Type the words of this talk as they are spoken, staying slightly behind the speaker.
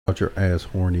You're as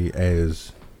horny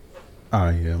as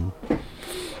I am.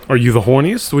 Are you the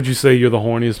horniest? Would you say you're the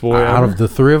horniest boy Out ever? of the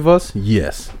three of us,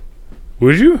 yes.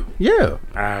 Would you? Yeah.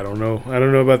 I don't know. I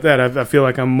don't know about that. I feel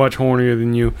like I'm much hornier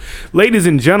than you. Ladies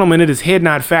and gentlemen, it is Head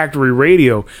Not Factory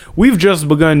Radio. We've just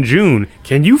begun June.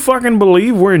 Can you fucking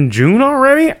believe we're in June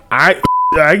already? I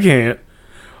can't.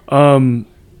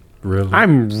 Really?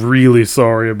 I'm really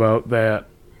sorry about that.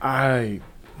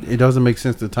 It doesn't make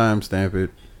sense to timestamp it.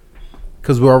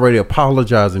 Because we're already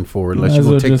apologizing for it. Unless you're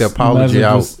going to take the apology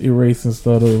out. Just erase and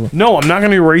start over. No, I'm not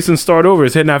going to erase and start over.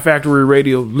 It's Head Not Factory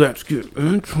Radio. Let's get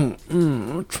into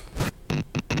it.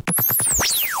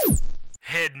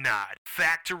 Head Nod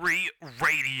Factory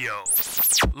Radio.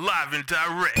 Live and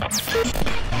direct.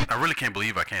 I really can't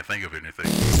believe I can't think of anything.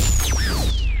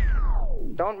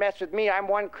 Don't mess with me, I'm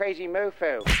one crazy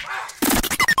mofo.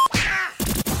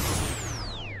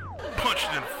 Punch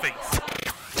it in the face.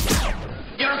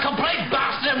 You're a complete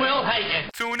bastard and we'll hate you.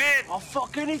 Tune in. I'll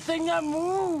fuck anything that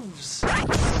moves.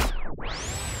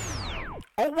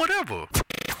 Or whatever.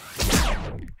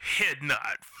 Head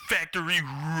Nod Factory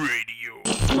Radio.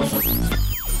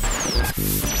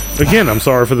 Again, I'm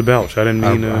sorry for the belch. I didn't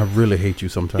mean I really hate you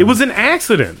sometimes. It was an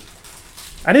accident.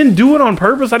 I didn't do it on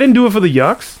purpose. I didn't do it for the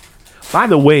yucks. By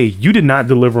the way, you did not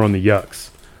deliver on the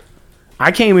yucks.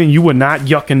 I came in, you were not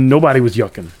yucking. Nobody was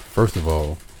yucking. First of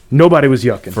all. Nobody was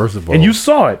yucking. First of all. And you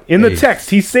saw it in the text.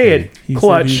 He said, He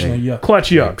clutch, said he was gonna yuck. clutch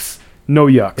yucks. No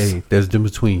yucks. Hey, there's a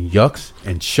difference between yucks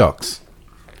and shucks.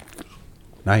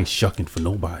 I ain't shucking for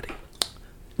nobody.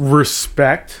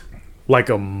 Respect like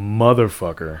a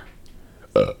motherfucker.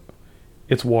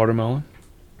 It's watermelon.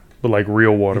 But like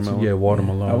real watermelon. Yeah,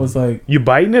 watermelon. I was like, You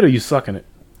biting it or you sucking it?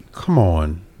 Come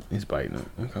on. He's biting it.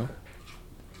 Okay.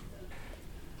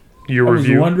 Your I was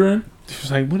review? wondering.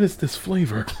 She's like, what is this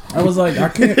flavor? I was like, I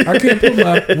can't put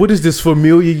my. What is this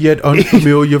familiar yet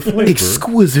unfamiliar flavor?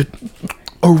 Exquisite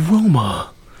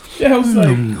aroma. Yeah, I was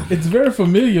like, it's very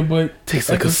familiar, but Tastes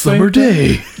at like a the same summer time-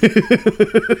 day.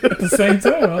 At the same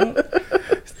time,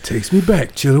 huh? Takes me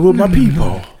back, chilling with my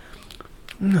people.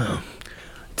 No.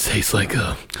 Tastes like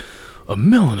a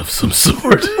melon of some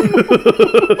sort.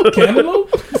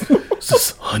 Cantaloupe. Is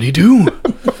this honeydew?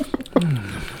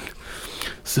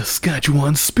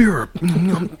 Saskatchewan spirit.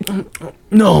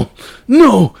 No,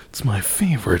 it's my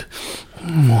favorite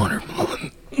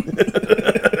watermelon.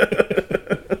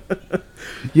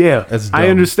 Yeah, That's I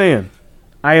dumb.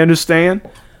 understand.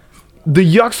 The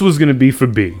yucks was gonna be for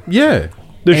B. Yeah.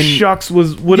 The And- shucks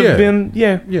would have Yeah. been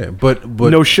Yeah, but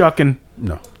no shucking.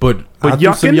 no. But But I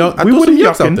threw some yucking, I we threw would have some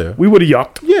yucks out yucking. there. We would have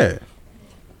yucked. Yeah.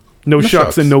 No No shucks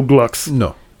shucks. and no glucks.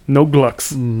 No. No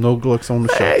glucks. No glucks on the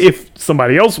shucks. If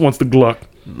somebody else wants to gluck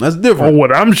That's on different.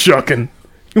 what I'm shucking,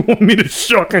 you want me to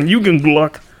shuck and you can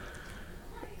gluck.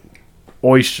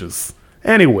 Oysters.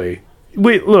 Anyway,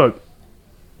 wait, look.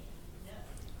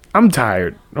 I'm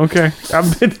tired. Okay,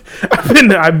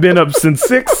 I've been up since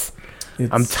 6.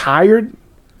 I'm tired.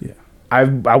 Yeah. I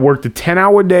worked a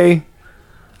 10-hour day.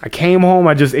 I came home.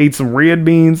 I just ate some red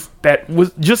beans that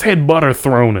just had butter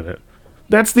thrown in it.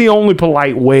 That's the only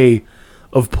polite way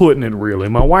of putting it. Really,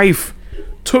 my wife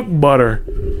took butter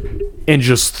and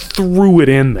just threw it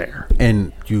in there.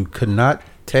 And you could not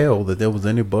tell that there was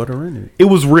any butter in it. It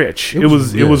was rich. It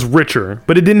was richer,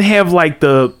 but it didn't have like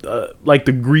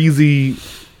the greasy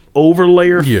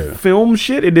overlayer film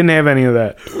shit. It didn't have any of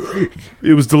that.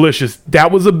 It was delicious. That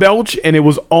was a belch, and it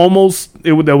was almost.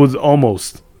 That was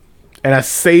almost. And I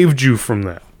saved you from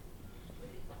that.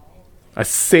 I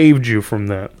saved you from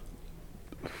that.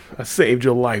 I saved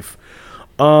your life.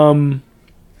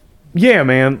 Yeah,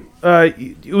 man.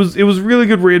 It was really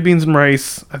good red beans and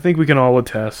rice. I think we can all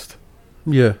attest.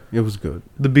 Yeah, it was good.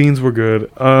 The beans were good.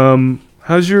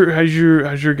 How's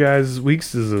your guys'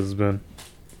 weeks been?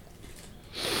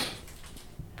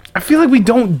 I feel like we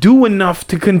don't do enough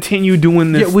to continue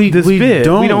doing this. Yeah, we bit.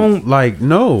 don't. We don't. Like,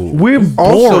 no. We're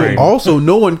boring. Also,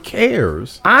 no one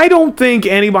cares. I don't think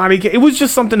anybody. It was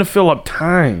just something to fill up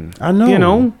time. I know. You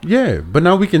know. Yeah, but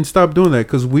now we can stop doing that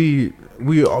because we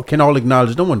can all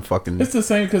acknowledge no one fucking It's the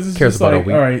same because it's cares just about like, our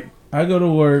week. all right, I go to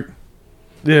work.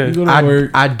 Yeah. You go to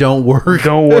work. I don't work.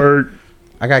 Don't work.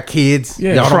 I got kids.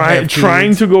 Yeah. Y'all don't have kids.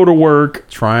 Trying to go to work.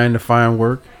 Trying to find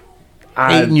work.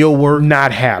 I'm Hating your work.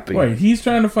 Not happy. Wait, he's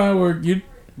trying to find work. You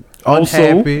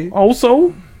Unhappy.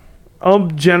 Also,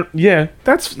 yeah,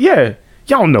 that's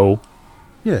y'all know.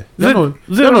 Yeah. Zit- They know Zit-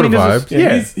 the I mean, this vibes. is- Yeah,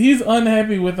 Yeah. he's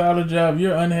unhappy without a job.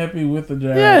 You're unhappy with a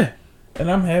job. Yeah.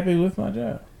 And I'm happy with my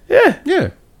job. Yeah. Yeah.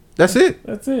 That's it.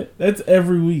 That's it. That's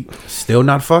every week. Still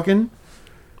not fucking.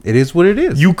 It is what it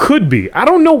is. You could be. I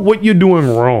don't know what you're doing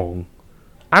wrong.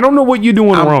 I don't know what you're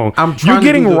doing wrong. You're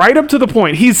getting right up to the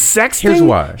point. He's sexting. Here's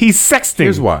why. He's sexting.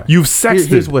 Here's why. You've sexted.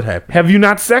 Here's what happened. Have you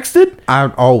not sexted? I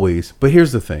always. But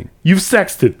here's the thing. You've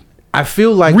sexted. I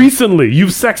feel like Recently,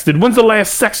 you've sexted. When's the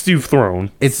last sext you've thrown?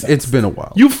 it's been a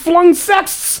while. You flung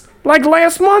sexts like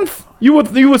last month. You were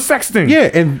sexting. Yeah,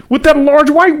 and with that large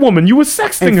white woman, you were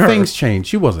sexting her. Things changed.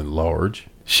 She wasn't large.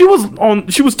 She was tall.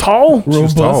 She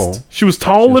was tall. She was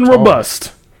tall and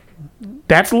robust.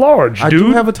 That's large, dude. I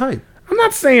do have a type. I'm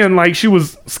not saying like she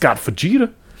was Scott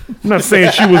Fujita. I'm not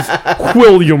saying she was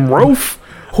William Rofe.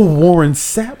 Who Warren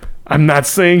Sapp. I'm not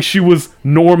saying she was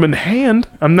Norman Hand.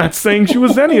 I'm not saying she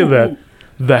was any of that.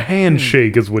 The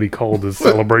handshake is what he called his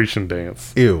celebration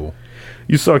dance. Ew.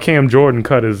 You saw Cam Jordan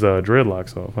cut his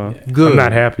dreadlocks off, huh? Good. I'm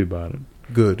not happy about it.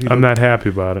 Good. I'm not happy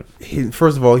about it.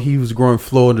 First of all, he was growing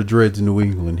Florida dreads in New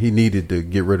England. He needed to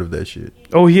get rid of that shit.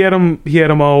 Oh, he had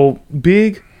them all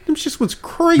big. Them shit was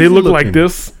crazy. They look looking. like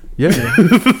this. Yeah.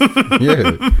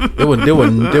 Yeah. They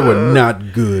were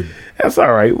not good. That's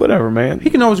all right. Whatever, man. He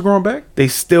can always grow them back. They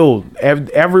still,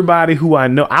 everybody who I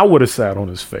know, I would have sat on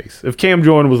his face. If Cam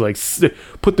Jordan was like,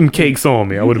 put them cakes on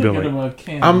me, I would have been like,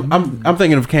 I'm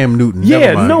thinking of Cam Newton.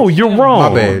 Yeah, no, you're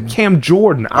wrong. My bad. Cam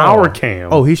Jordan, our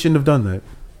Cam. Oh, he shouldn't have done that.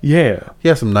 Yeah. He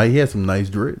had some nice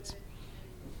dreads.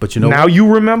 But you know now what?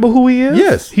 you remember who he is?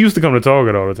 Yes. He used to come to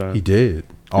Target all the time. He did.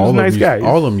 All of nice guys.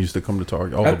 All of them used to come to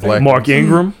Target. All the black Mark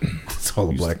Ingram. It's all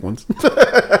the black ones.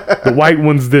 The white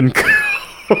ones didn't come.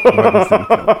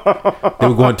 They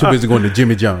were too busy going to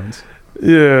Jimmy John's.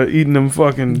 Yeah, eating them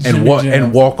fucking and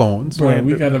walk-ons. Bro,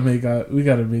 we gotta make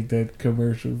that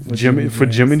commercial for Jimmy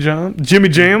Jams. Jimmy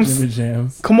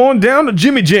Jams. Come on down to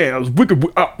Jimmy Jams.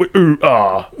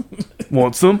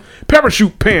 Want some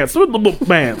parachute pants?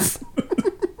 Pants.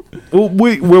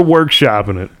 We're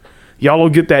workshopping it. Y'all will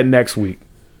get that next week.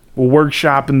 We're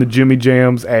workshopping the Jimmy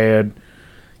Jams ad.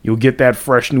 You'll get that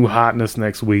fresh new hotness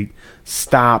next week.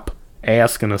 Stop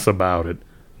asking us about it,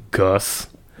 Gus.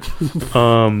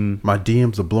 My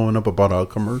DMs are blowing up about our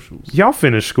commercials. Y'all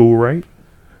finished school, right?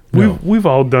 No. We've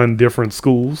all done different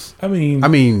schools. I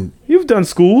mean, you've done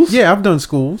schools. Yeah, I've done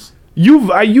schools.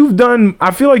 You've done.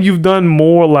 I feel like you've done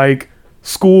more like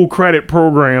school credit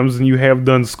programs than you have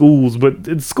done schools, but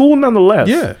it's school nonetheless.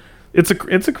 Yeah. It's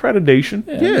accreditation.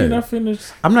 Yeah, I mean, I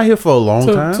finished. I'm not here for a long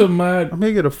time. To my I'm here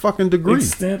to get a fucking degree.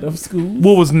 Extent of school.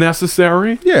 What was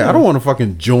necessary? Yeah, I don't want to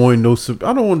fucking join I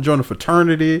don't want to join a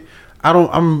fraternity.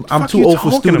 I'm too old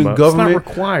for student government. It's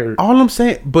not required. All I'm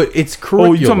saying, but it's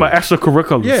curriculum. Oh, you talking about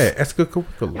extracurriculars? Yeah,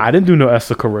 extracurriculars. I didn't do no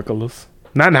extracurriculars.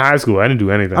 Not in high school. I didn't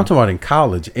do anything. I'm talking about in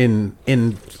college. In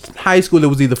high school, it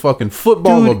was either fucking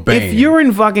football or band. If you're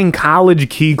in fucking college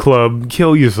key club,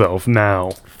 kill yourself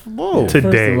now. Whoa.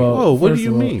 Today. Whoa, what do you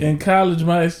mean? In college,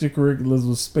 my extracurriculars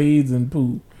was spades and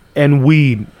pool. And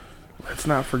weed. Let's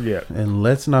not forget. And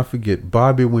let's not forget,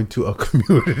 Bobby went to a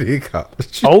community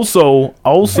college. Also,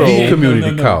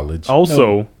 community college.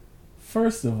 Also,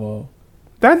 first of all,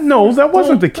 that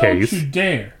wasn't the case. Don't you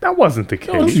dare. That wasn't the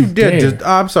case. Don't you dare.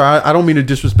 I'm sorry. I don't mean to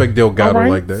disrespect Delgado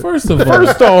like that. First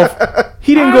off,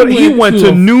 he didn't go. He went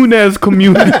to Nunez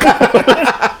Community College.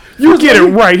 You get it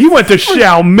right. He went to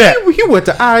Chalmette. He went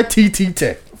to ITT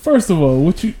Tech. First of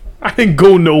all, I didn't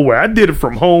go nowhere. I did it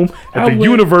from home at the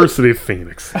University of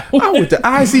Phoenix. I went to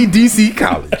ICDC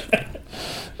College.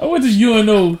 I went to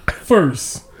UNO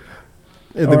first.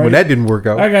 And then when that didn't work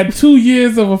out, I got 2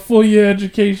 years of a 4-year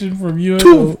education from UNO.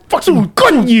 2 fucking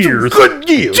good years. Good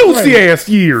years. Juicy ass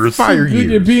years. Fire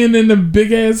years. Being in the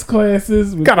big ass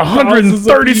classes. Got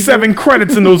 137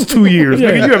 credits in those 2 years.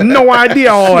 Yeah. Nigga, you have no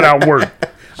idea all that work.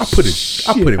 I put it.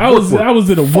 I was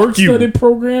in a work study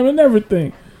program and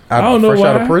everything. I don't know fresh why.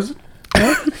 out of prison?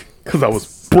 Because I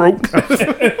was broke.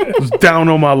 I was down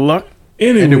on my luck.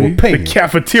 Anyway, and they were paying. The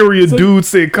cafeteria dude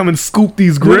said, "Come and scoop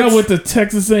these grits." When I went to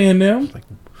Texas A&M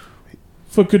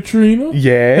for Katrina.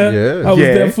 Yeah. I was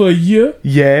there for a year.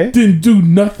 Yeah. Didn't do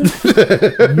nothing.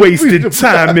 Wasted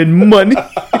time and money.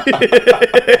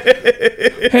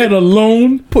 Had a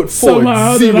loan. Put forward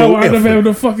somehow zero that I wound up effort. having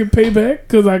to fucking pay back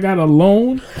because I got a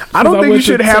loan. I don't think you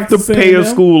should have to pay a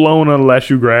school loan unless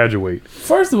you graduate.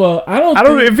 First of all, I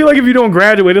feel like if you don't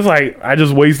graduate, it's like I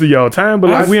just wasted y'all time. But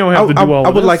like, we don't have to do all. I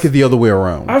would like it the other way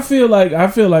around. I feel like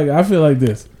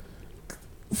this.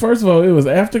 First of all, it was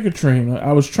after Katrina.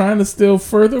 I was trying to still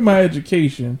further my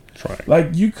education. Like,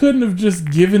 you couldn't have just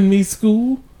given me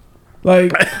school.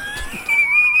 Like,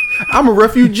 I'm a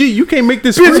refugee. You can't make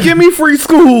this. Bitch, give me free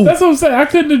school. That's what I'm saying. I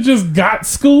couldn't have just got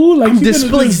school. Like, I'm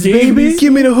displaced, baby.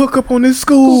 Give me the hookup on this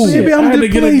school. Baby, I'm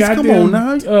displaced. Come on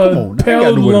now. Come on.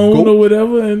 Pell loan or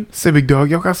whatever. And say, big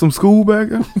dog, y'all got some school back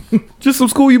there? Just some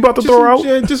school you about to throw out?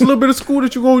 Yeah, just a little bit of school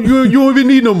that you don't even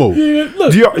need no more. Yeah,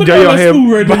 look, do y'all have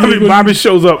right Bobby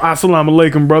shows up. Assalamu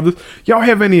alaikum, brothers. Y'all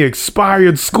have any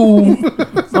expired school?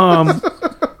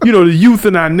 The youth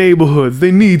in our neighborhoods,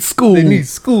 they need school. They need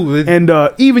school. And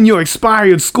even your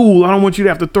expired school, I don't want you to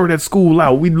have to throw that school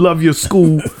out. We love your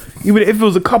school. Even if it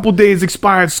was a couple days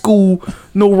expired school,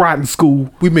 no rotten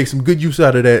school. We make some good use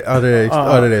out of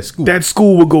that school. That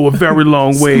school will go a very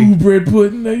long way. School bread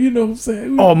pudding, you know what I'm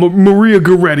saying? Oh, Maria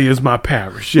Goretti is my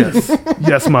parish. Yes.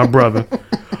 Yes, my brother.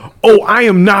 Oh, I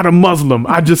am not a Muslim.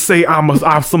 I just say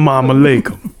Assalamu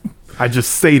alaikum. I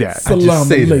just say that. Salam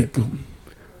alaikum.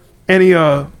 Any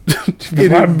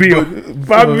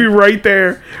Bobby right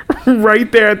there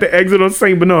at the exit on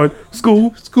St. Bernard.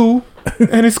 School.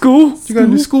 Any school? You got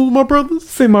any school, my brothers?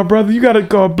 Say, my brother, you gotta.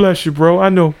 God bless you, bro. I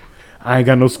know. I ain't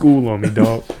got no school on me,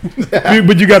 dog.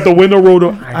 But you got the window rolled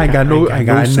up. I ain't got no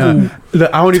school.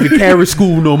 Look, I don't even carry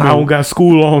school no more. I don't got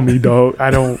school on me, dog. I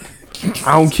don't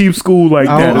keep school like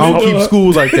that. I don't keep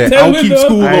school like that. I don't keep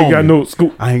school on. I ain't got no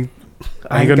school. I ain't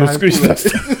got no school.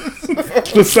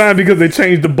 The sign because they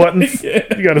changed the buttons.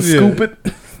 You gotta scoop it.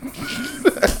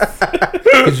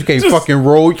 Because you can't fucking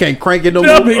roll. You can't crank it no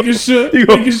more. Making sure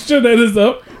that is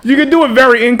up. You can do it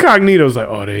very incognito. It's like,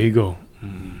 oh, there you go.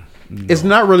 It's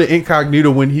not really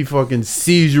incognito when he fucking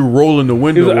sees you rolling the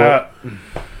window up.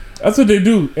 That's what they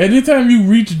do. Anytime you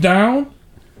reach down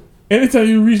to get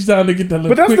that little.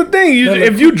 But that's the thing.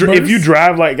 If you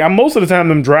drive like most of the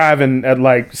time, I'm driving at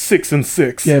like 6 and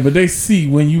 6. Yeah, but they see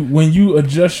when you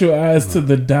adjust your eyes to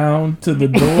the down to the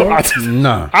door.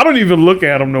 Nah, I don't even look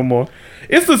at him no more.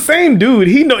 It's the same dude.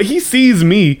 He sees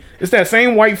me. It's that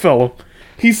same white fellow.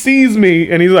 He sees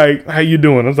me and he's like, "How you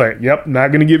doing?" I was like, "Yep,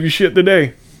 not gonna give you shit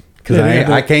today." Because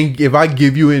I can't. If I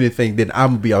give you anything, then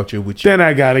I'm gonna be out here with you. Then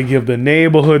I gotta give the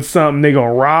neighborhood something. They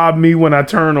gonna rob me when I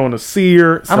turn on a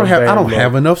seer. I don't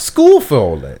have enough school for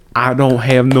all that. I don't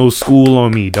have no school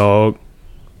on me, dog.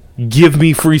 Give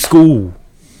me free school.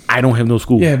 I don't have no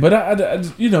school. Yeah, but I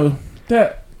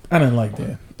that I didn't like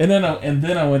that. And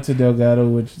then I went to Delgado,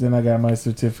 which then I got my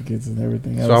certificates and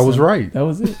everything else. So I was right. That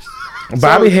was it.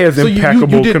 Bobby has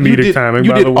impeccable comedic timing.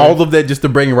 You did all of that just to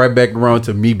bring it right back around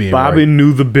to me being Bobby right.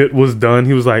 knew the bit was done.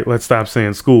 He was like, "Let's stop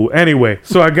saying school." Anyway,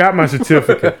 so I got my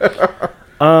certificate.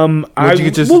 Where'd you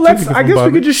get your certificate from, I guess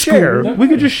Bobby? we could just share. We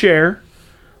could just share.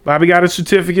 Bobby got a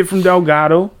certificate from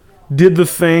Delgado, did the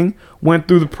thing, went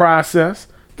through the process,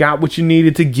 got what you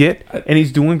needed to get, and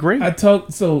he's doing great.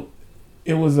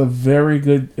 It was a very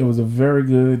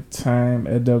good time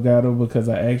at Delgado because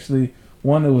it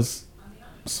was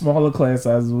smaller class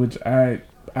sizes, which I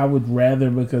would rather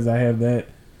because I have that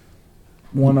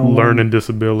one-on-one learning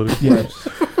disability. Yes.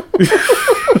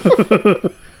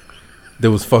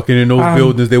 There was fucking in those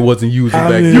buildings they wasn't using back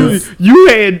then.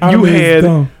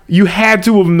 You had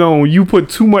to have known. You put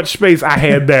too much space. I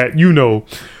had that.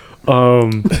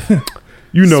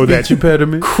 That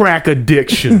impediment, crack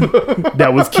addiction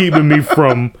that was keeping me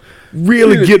from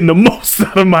really getting the most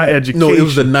out of my education. No, it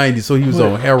was the 90s, so he was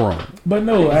on heroin. But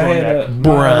no, I had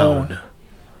brown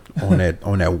on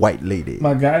that white lady.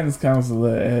 My guidance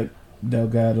counselor at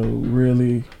Delgado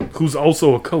really, who's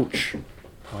also a coach.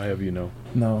 I'll have you know.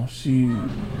 No, she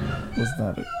was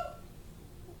not a.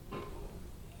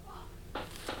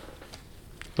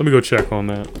 Let me go check on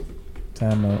that.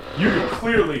 Time out. You can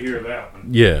clearly hear that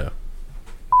one. Yeah.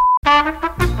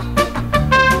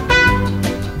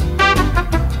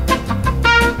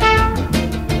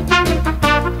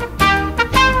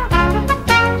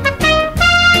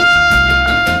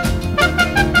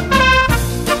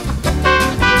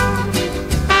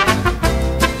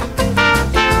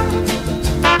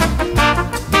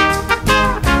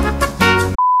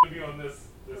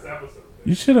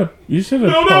 You should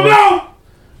have.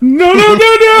 No.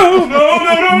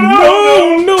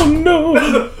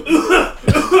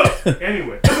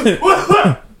 Anyway,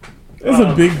 there's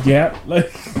a big gap.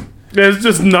 Like there's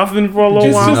just nothing for a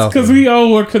little while. Just because we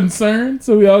all were concerned,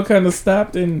 so we all kind of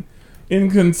stopped in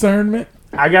concernment.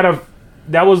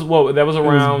 That was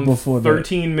around before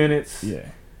 13 minutes. Yeah.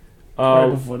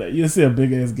 Right before that, you see a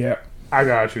big ass gap. I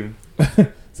got you.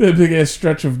 See a big ass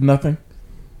stretch of nothing.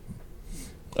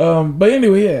 But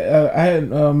anyway, yeah, I had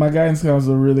my guidance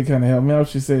counselor really kind of helped me out.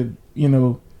 She said,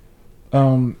 to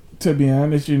be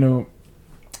honest,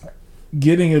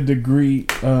 getting a degree,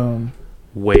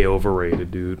 way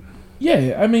overrated, dude.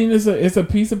 Yeah, I mean it's a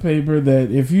piece of paper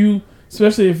that if you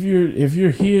especially if you're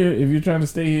here, if you're trying to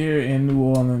stay here in New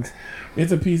Orleans,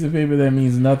 it's a piece of paper that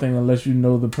means nothing unless you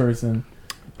know the person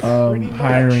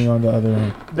hiring on the other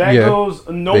end. That goes,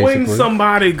 knowing basically.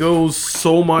 Somebody goes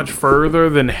so much further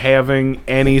than having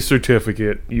any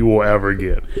certificate you will ever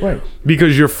get. Right.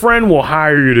 Because your friend will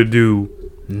hire you to do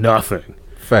nothing.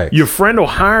 Fact. Your friend will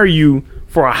hire you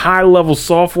for a high-level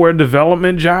software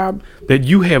development job that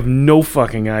you have no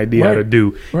fucking idea how to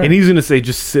do. Right. And he's going to say,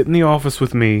 just sit in the office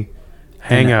with me,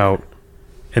 hang out,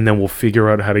 and then we'll figure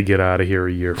out how to get out of here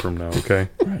a year from now, okay?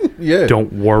 Right. Yeah.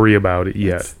 Don't worry about it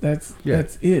yet. That's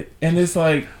it. And it's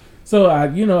like, so I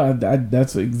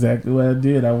that's exactly what I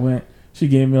did. I went, she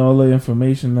gave me all the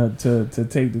information to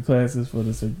take the classes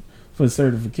for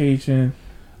certification.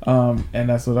 And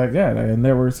that's what I got. I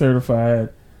network certified.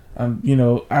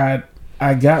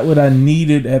 I got what I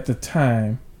needed at the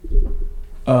time.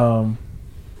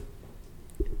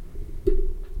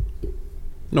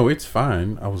 No, it's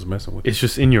fine. I was messing with it. It's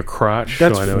just in your crotch.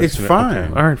 That's so I know it's fine.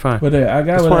 Okay. All right, fine. But I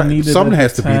got what I needed something at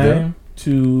has the to be there time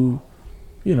to,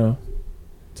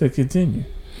 to continue.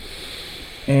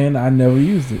 And I never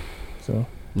used it. So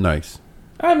nice.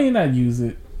 I mean, I use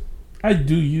it. I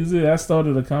do use it. I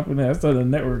started a company. I started a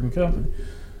networking company.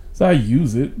 So I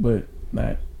use it, but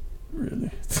not really.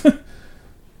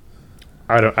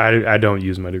 I don't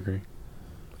use my degree.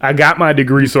 I got my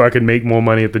degree so I could make more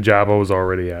money at the job I was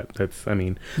already at. That's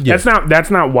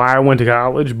not why I went to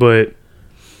college, but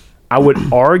I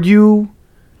would argue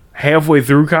halfway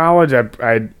through college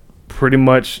I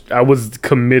was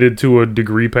committed to a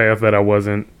degree path that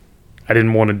I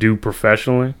didn't want to do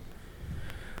professionally.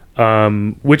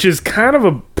 Which is kind of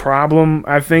a problem.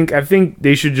 I think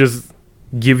they should just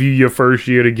give you your first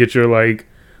year to get your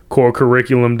core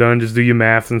curriculum done. Just do your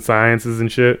maths and sciences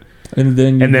and shit. And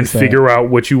then figure out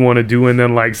what you want to do, and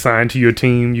then sign to your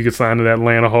team. You could sign to the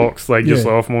Atlanta Hawks your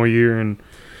sophomore year, and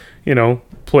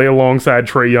play alongside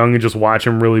Trae Young and just watch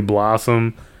him really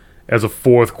blossom as a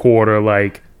fourth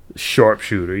quarter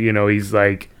sharpshooter. He's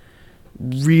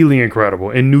really incredible.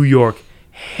 And New York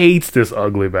hates this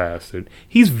ugly bastard.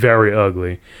 He's very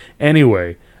ugly.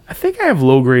 Anyway, I think I have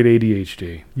low grade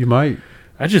ADHD. You might.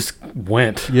 I just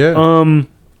went. Yeah.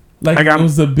 It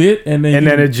was a bit, and then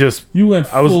it just you went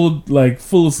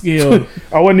full scale.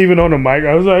 I wasn't even on the mic.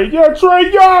 I was like, "Yeah,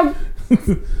 Trae Young."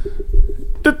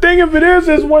 The thing of it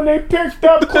is when they picked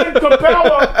up Clint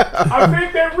Capella, I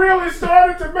think they really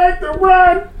started to make the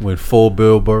run. Went full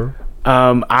Bill Burr.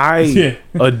 I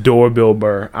adore Bill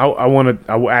Burr.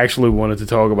 I actually wanted to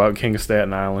talk about King of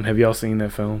Staten Island. Have y'all seen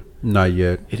that film? Not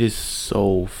yet. It is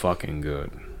so fucking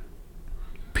good.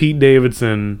 Pete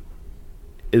Davidson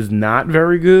is not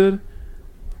very good,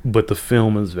 but the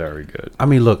film is very good. I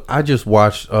mean, look, I just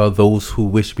watched Those Who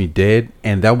Wish Me Dead,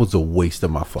 and that was a waste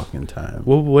of my fucking time.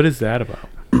 Well, what is that about?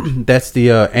 That's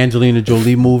the Angelina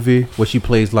Jolie movie where she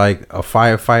plays a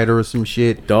firefighter or some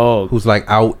shit. Dog. Who's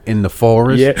out in the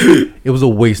forest. Yeah. It was a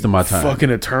waste of my time.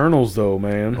 Fucking Eternals though,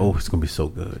 man. Oh, it's gonna be so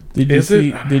good. Did you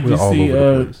see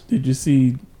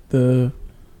the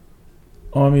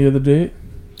Army of the Dead?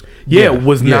 Yeah, it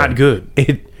was not good.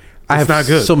 I have not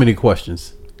good. So many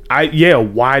questions.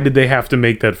 Why did they have to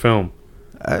make that film?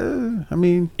 I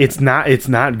mean, it's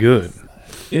not good.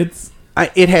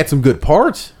 It had some good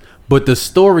parts, but the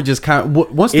story just kind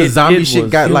of once the zombie shit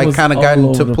got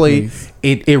into play,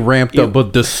 it ramped up.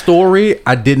 But the story,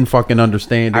 I didn't fucking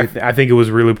understand it. I think it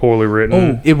was really poorly written.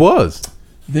 Oh, it was.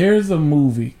 There's a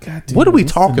movie. God damn, what are we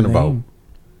talking about?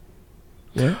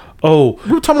 What? Oh,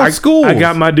 we're talking about schools. I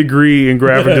got my degree in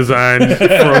graphic design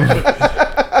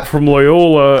from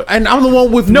Loyola, and I'm the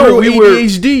one with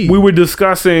ADHD. We were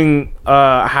discussing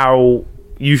how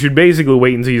you should basically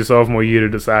wait until your sophomore year to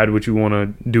decide what you want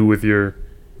to do with your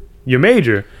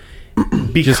major,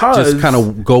 because just kind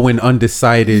of go in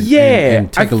undecided.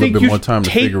 And take a little bit more time to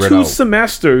figure it out. Take 2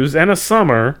 semesters and a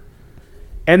summer,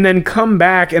 and then come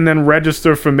back and then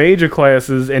register for major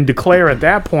classes and declare at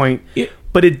that point.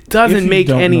 But it doesn't make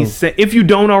any sense if you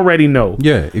don't already know.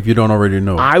 Yeah, if you don't already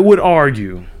know. I would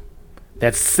argue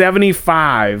that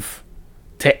 75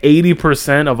 to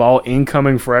 80% of all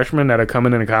incoming freshmen that are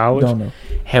coming into college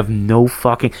have no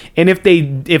fucking... And if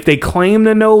they claim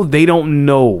to know, they don't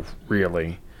know,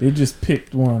 really. They just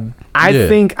picked one. I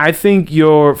think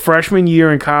your freshman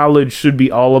year in college should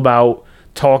be all about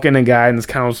talking to guidance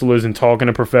counselors and talking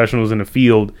to professionals in the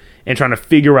field and trying to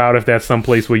figure out if that's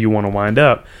someplace where you want to wind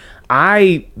up.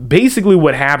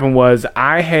 What happened was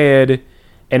I had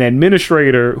an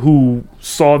administrator who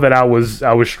saw that I was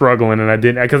struggling, and I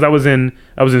didn't, because I was in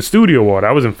studio art,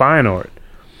 I was in fine art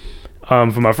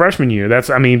for my freshman year.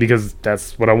 Because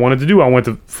that's what I wanted to do. I went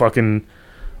to fucking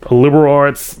a liberal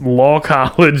arts law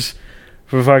college.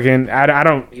 for fucking I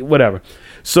don't whatever.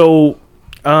 So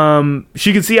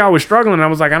she could see I was struggling. I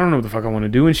was like, I don't know what the fuck I want to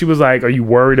do. And she was like, are you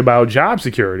worried about job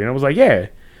security? And I was like, yeah.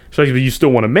 She's like, but you still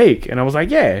want to make? And I was like,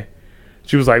 yeah.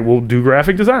 She was like, well, do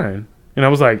graphic design. And I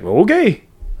was like, okay.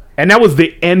 And that was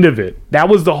the end of it. That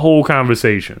was the whole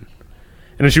conversation.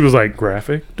 And then she was like,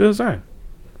 graphic design.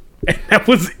 And that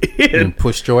was it. And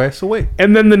pushed your ass away.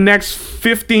 And then the next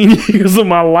 15 years of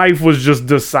my life was just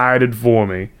decided for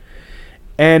me.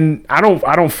 And I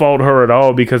don't fault her at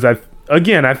all, because I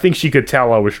think she could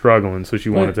tell I was struggling, so she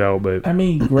wanted to help. But I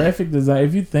mean, graphic design,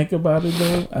 if you think about it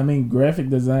though, I mean, graphic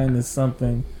design is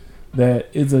something that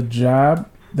is a job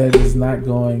that is not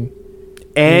going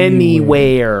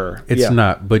anywhere. It's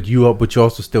not, but you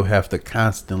also still have to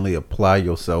constantly apply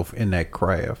yourself in that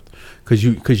craft, because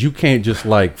you can't just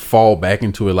like fall back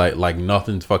into it like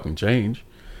nothing's fucking changed.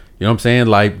 You know what I'm saying?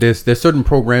 Like there's certain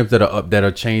programs that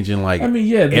are changing. Like, I mean,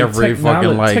 yeah, every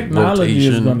fucking like technology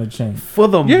rotation is going to change for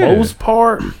the most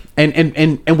part.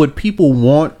 And what people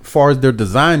want, as far as their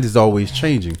designs, is always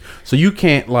changing. So you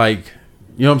can't like.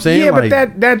 You know what I'm saying? Yeah, like,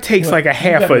 but that takes like a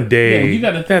half a day. Yeah, you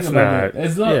got to think about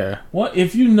that. What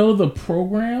if you know the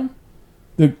program,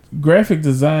 the graphic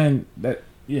design that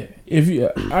if you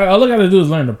all I got to do is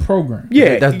learn the program.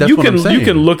 Yeah, that's you what I'm saying. You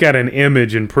can look at an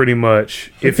image and pretty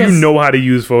much if you know how to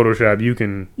use Photoshop, you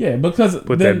can because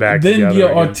put that back then together. Then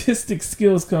your again. Artistic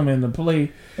skills come into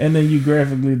play, and then you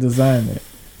graphically design it.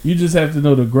 You just have to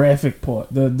know the graphic part,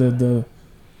 the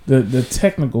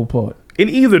technical part. In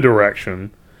either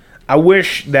direction. I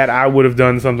wish that I would have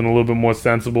done something a little bit more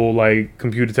sensible, like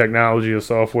computer technology or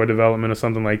software development or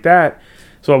something like that.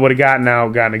 So I would have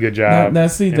gotten a good job. Now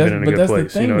see, that's the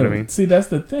thing. You know what I mean? See, that's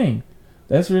the thing.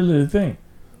 That's really the thing.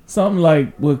 Something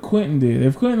like what Quentin did.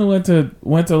 If Quentin went to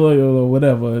Loyola or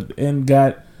whatever and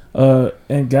got a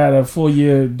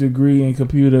 4-year degree in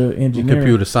computer engineering,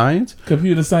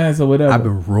 computer science or whatever, I've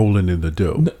been rolling in the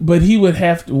dough. But he would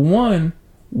have to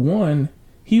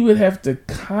he would have to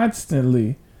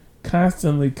constantly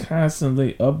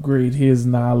upgrade his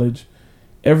knowledge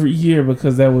every year,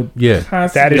 because that would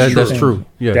constantly that's true.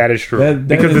 Yeah, that is true.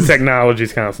 Because the technology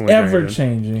is constantly ever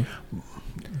changing.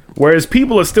 Whereas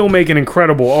people are still making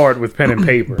incredible art with pen and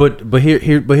paper. But here's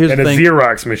and the thing. And a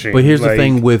Xerox machine. But here's the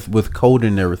thing with coding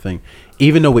and everything.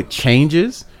 Even though it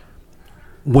changes,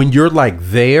 when you're like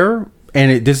there,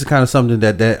 and this is kind of something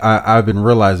that I've been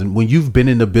realizing, when you've been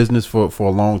in the business for a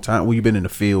long time, when you've been in the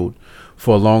field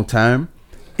for a long time,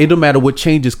 it don't matter what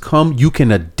changes come, you can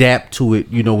adapt to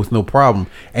it, with no problem.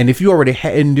 And if you've already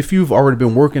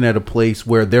been working at a place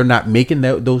where they're not making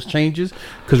those changes,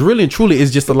 because really and truly, it's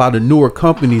just a lot of newer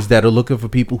companies that are looking for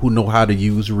people who know how to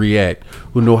use React,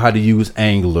 who know how to use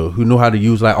Angular, who know how to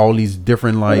use like all these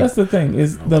different like. Well, that's the thing,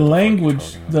 is the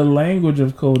language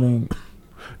of coding.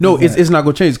 No, it's not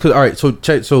going to change. Cause all right,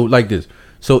 so like this.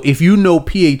 So if you know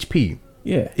PHP,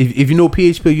 if you know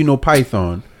PHP, you know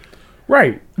Python,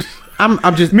 right?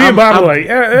 I'm just me and Bob like,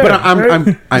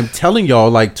 I'm telling y'all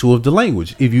like two of the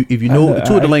language. If you know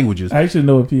two of the languages, I actually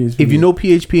know what PHP. If you know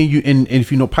PHP and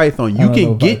if you know Python, you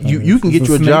can get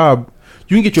your job.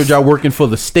 You can get your job working for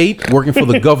the state, working for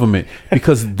the government,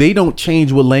 because they don't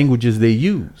change what languages they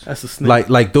use. That's a snake.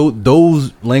 Like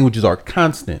those languages are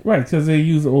constant, right? Because they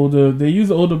use older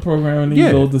programming, they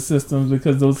use older systems,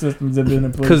 because those systems have been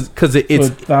in place for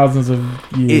thousands of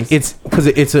years.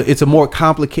 It's a more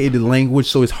complicated language,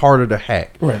 so it's harder to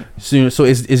hack. Right. So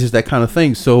it's just that kind of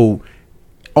thing. So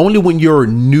only when you're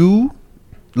new,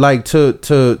 like to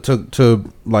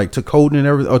coding and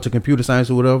everything, or to computer science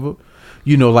or whatever,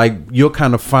 like you'll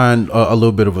kind of find a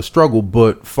little bit of a struggle.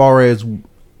 But far as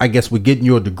I guess with getting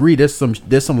your degree, there's some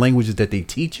languages that they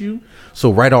teach you.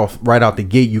 So right out the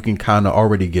gate, you can kind of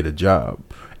already get a job.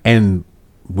 And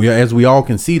as we all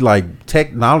can see, like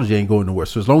technology ain't going nowhere.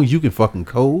 So as long as you can fucking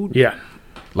code,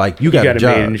 like you got a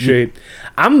job. In shape.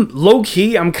 I'm low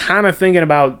key. I'm kind of thinking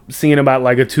about seeing about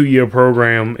like a 2-year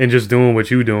program and just doing what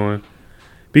you doing,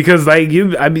 because like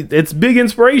it's big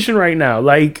inspiration right now.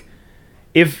 Like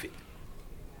if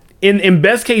in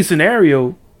best case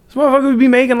scenario, this motherfucker would be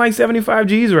making like 75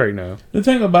 G's right now. The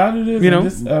thing about it is,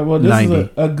 this is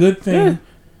a good thing. Yeah.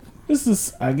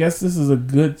 I guess this is a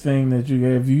good thing that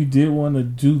if you did want to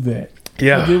do that,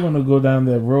 you did want to go down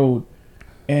that road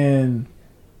and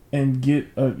get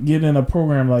in a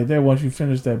program like that. Once you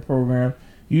finish that program,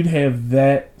 you'd have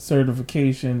that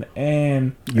certification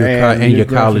and your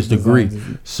college degree.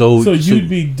 So you'd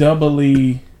be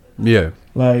doubly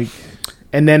like.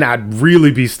 And then I'd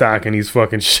really be stocking these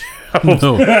fucking shelves.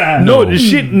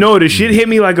 The shit hit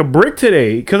me like a brick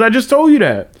today, because I just told you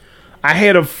that. I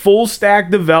had a full stack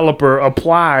developer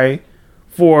apply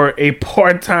for a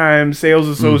part-time sales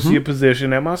associate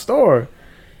position at my store.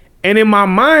 And in my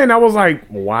mind, I was like,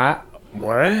 why?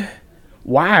 What?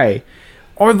 Why?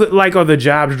 Are the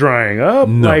jobs drying up?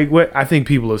 No. Like, what? I think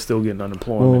people are still getting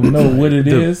unemployment. Well, no, what it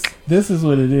is, this is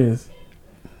what it is.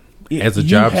 As a You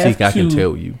job have seeker, I can to-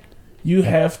 tell you. You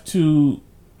have to,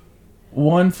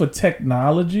 one, for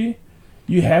technology,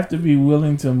 you have to be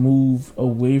willing to move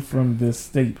away from this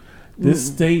state. This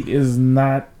state is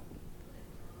not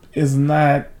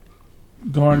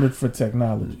garnered for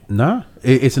technology. Nah,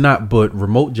 it's not. But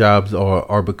remote jobs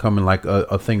are becoming like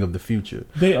a thing of the future.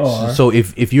 They are. So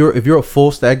if you're a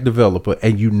full stack developer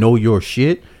and you know your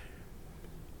shit,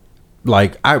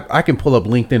 like I can pull up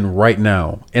LinkedIn right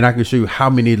now and I can show you how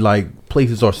many like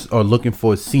places are looking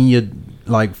for senior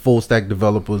like full stack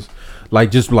developers. Like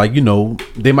just like, you know,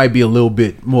 they might be a little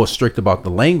bit more strict about the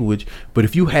language, but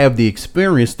if you have the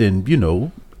experience, then you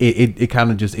know it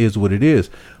kind of just is what it is.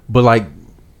 But like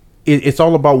it's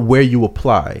all about where you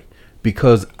apply,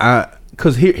 because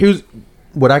here's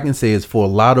what I can say is, for a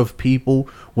lot of people,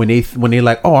 when they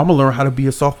like, oh, I'm gonna learn how to be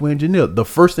a software engineer, the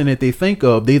first thing that they think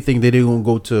that they're gonna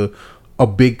go to a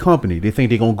big company. They think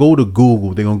they're gonna go to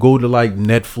Google, they're gonna go to like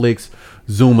Netflix,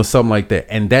 Zoom, or something like that,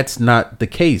 and that's not the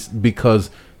case,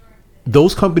 because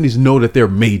those companies know that they're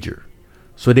major,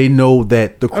 so they know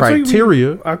that the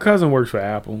criteria. Our cousin works for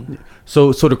Apple.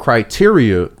 So the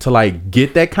criteria to like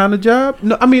get that kind of job.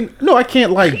 No, I mean, no, I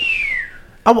can't like.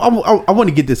 I want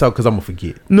to get this out because I'm gonna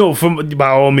forget. No, by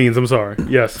all means, I'm sorry.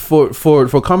 Yes, For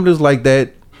companies like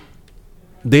that,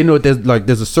 they know that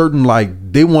there's a certain,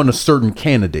 like, they want a certain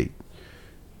candidate,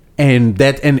 and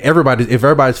if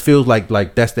everybody feels like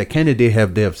that's that candidate, they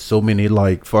have so many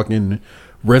like fucking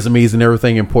resumes and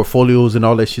everything and portfolios and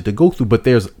all that shit to go through. But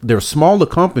there's smaller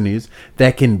companies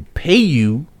that can pay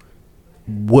you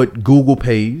what Google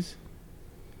pays,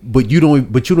 but you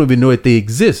don't even know that they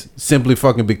exist, simply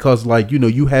fucking because, like, you know,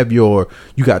 you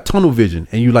got tunnel vision,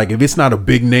 and you like, if it's not a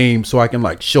big name so I can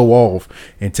like show off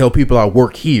and tell people I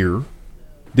work here,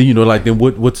 then you know, like, then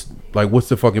what's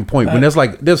the fucking point? When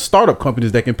there's startup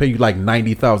companies that can pay you like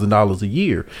 $90,000 a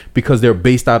year because they're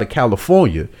based out of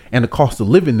California and the cost of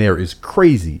living there is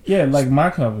crazy. Yeah, like my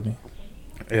company.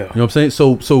 yeah. You know what I'm saying?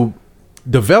 So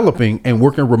developing and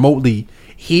working remotely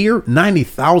here,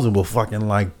 90,000 will fucking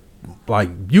like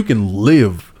you can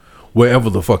live wherever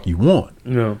the fuck you want.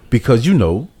 Yeah. Because you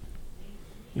know,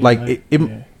 like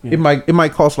it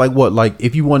might cost like what, like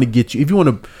if you want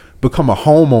to become a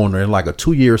homeowner in like a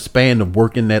 2-year span of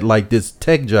working at like this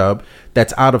tech job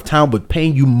that's out of town but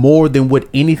paying you more than what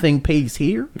anything pays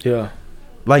here. Yeah.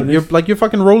 Like you're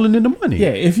fucking rolling in the money. Yeah,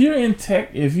 if you're in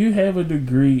tech, if you have a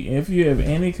degree, if you have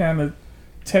any kind of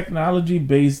technology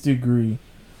based degree,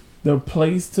 the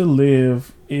place to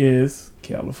live is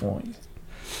California.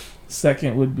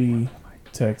 Second would be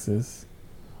Texas.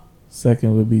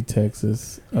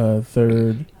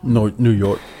 Third New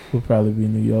York. would probably be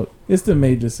New York. It's the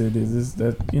major cities. It's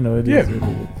that, you know, it is. Yeah.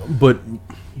 What it is.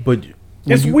 But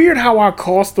It's weird how our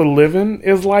cost of living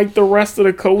is like the rest of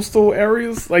the coastal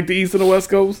areas, like the east and the west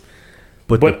coast.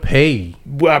 but the pay.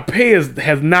 Our pay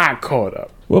has not caught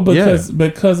up. Well,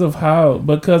 because of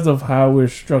how we're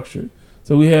structured.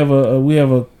 So we have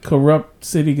a corrupt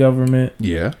city government.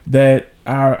 Yeah. That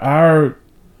our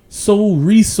sole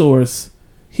resource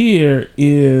here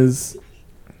is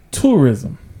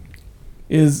tourism,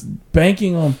 is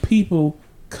banking on people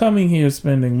coming here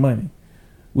spending money,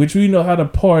 which we know how to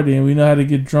party and we know how to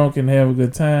get drunk and have a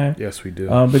good time. Yes, we do.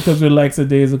 Because we're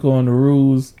lackadaisical on the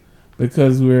rules,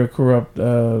 because we're a corrupt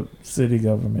city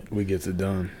government. We get it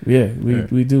done. Yeah,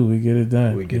 we do. We get it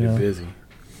done. We get it busy.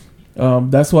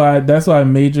 That's why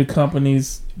major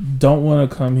companies don't want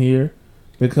to come here,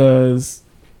 because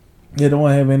they don't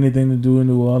want to have anything to do in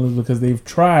New Orleans, because they've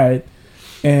tried,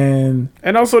 and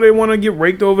also they want to get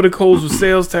raked over the coals with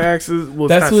sales taxes. Well,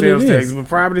 that's not what sales it is. taxes, but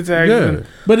property taxes. Yeah. And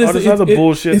but it's all this other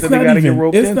bullshit it's that they not got to even- get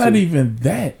roped it's into. not even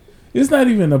that. It's not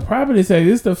even the property tax.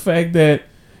 It's the fact that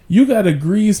you got to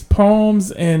grease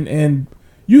palms and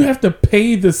you have to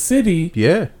pay the city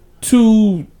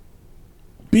to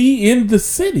be in the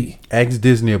city. Ask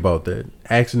Disney about that.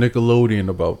 Ask Nickelodeon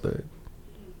about that.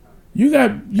 You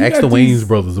got Ask the Wayans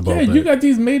brothers about that. You got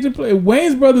these major players.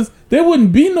 Wayans brothers. There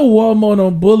wouldn't be no Walmart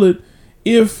on Bullitt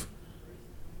if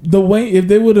they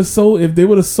would have sold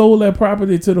that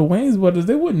property to the Wayans brothers.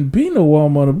 There wouldn't be no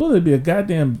Walmart on Bullitt. It'd be a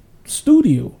goddamn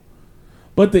studio.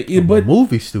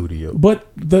 Movie studio.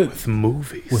 With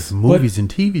movies And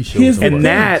TV shows. and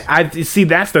that I see.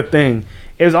 That's the thing.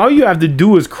 Is all you have to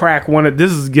do is crack one of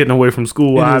this is getting away from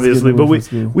school, It is obviously, getting but away from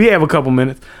school. we have a couple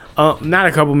minutes. Not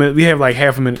a couple minutes. We have like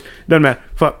half a minute. Doesn't matter.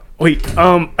 Fuck. Wait.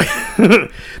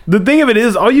 the thing of it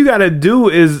is, all you got to do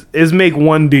is make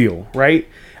one deal, right?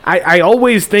 I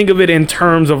always think of it in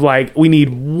terms of like, we need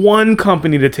one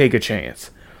company to take a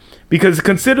chance. Because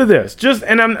consider this,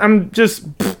 I'm just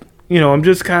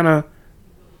kind of,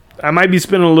 I might be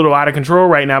spinning a little out of control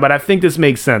right now, but I think this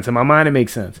makes sense. In my mind, it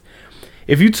makes sense.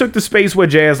 If you took the space where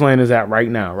Jazzland is at right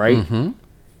now, right? Mm-hmm.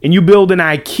 And you build an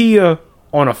IKEA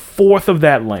on a fourth of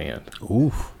that land.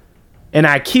 Oof. An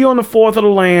IKEA on the fourth of the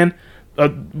land.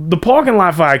 The parking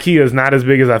lot for IKEA is not as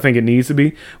big as I think it needs to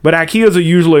be. But IKEAs are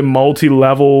usually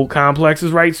multi-level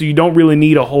complexes, right? So you don't really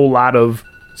need a whole lot of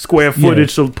square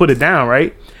footage to put it down,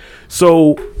 right?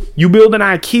 So you build an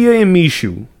IKEA in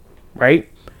Mishu, right?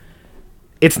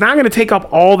 It's not going to take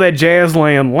up all that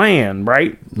Jazzland land,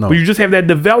 right? No. But you just have that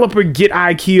developer get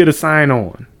IKEA to sign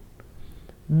on.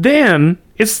 Then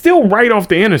it's still right off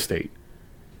the interstate.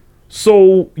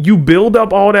 So you build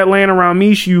up all that land around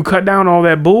Mishu, you cut down all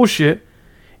that bullshit,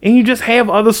 and you just have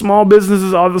other small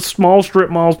businesses, other small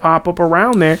strip malls pop up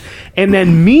around there. And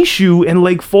then Mishu and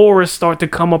Lake Forest start to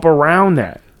come up around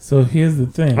that. So here's the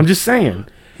thing. I'm just saying.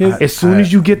 As soon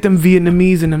as you get them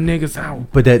Vietnamese and them niggas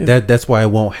out. But that's why it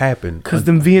won't happen. Because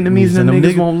them Vietnamese and them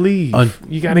niggas won't leave.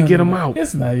 You got to get them out.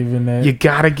 It's not even that. You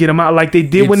got to get them out. Like they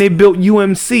did when they built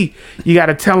UMC. You got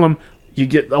to tell them,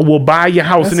 we'll buy your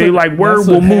house. And they like, word,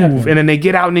 we'll move. Happened. And then they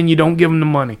get out and then you don't give them the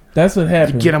money. That's what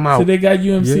happened. You get them out. So they got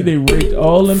UMC. Yeah. They raked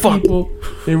all them people.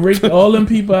 They raked all them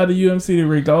people out of UMC. They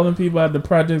raked all them people out of the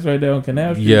projects right there on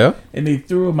Canal Street. Yeah. And they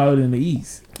threw them out in the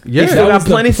East. Yeah. They still got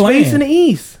plenty of space in the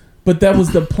East. But that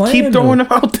was the plan. Keep throwing them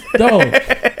out there. Dog,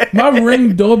 my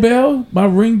ring doorbell,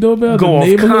 go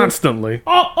off constantly.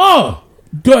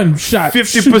 Gunshot.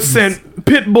 50%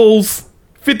 pit bulls,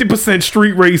 50%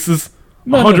 street races,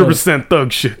 100%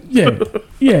 thug shit.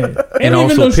 Yeah. And also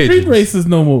even those pigeons. Street races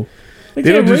no more. They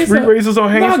don't do street races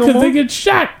on Haynes no more? because they get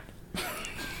shot.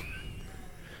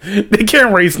 They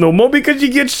can't race no more because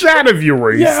you get shot if you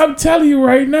race. Yeah, I'm telling you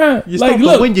right now.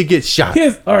 Look, when you get shot. You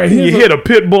hit a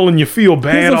pit bull and you feel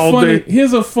bad all day.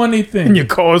 Here's a funny thing. And your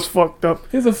car's fucked up.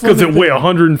 Because it weigh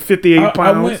 158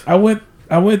 pounds. I went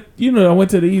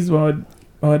to the East with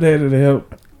my dad to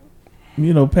help,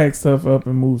 pack stuff up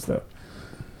and move stuff.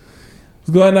 I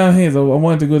was going down Haynes. I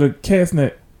wanted to go to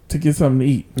Castnet to get something to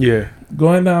eat. Yeah.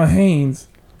 Going down Haynes,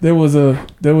 there was a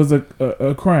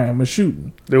crime, a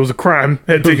shooting. There was a crime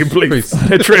had taken place.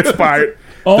 That transpired.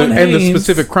 And the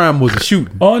specific crime was a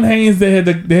shooting. On Haynes, they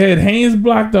had Haynes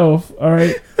blocked off. All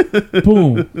right,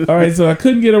 boom. All right, so I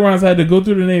couldn't get around, so I had to go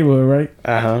through the neighborhood.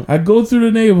 Right. I go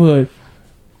through the neighborhood.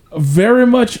 A very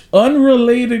much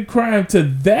unrelated crime to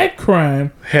that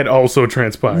crime had also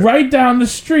transpired right down the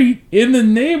street in the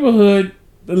neighborhood,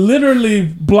 literally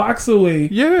blocks away.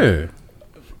 Yeah.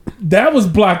 That was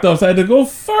blocked off, so I had to go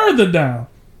further down.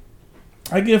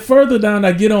 I get further down,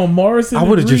 I get on Morrison. I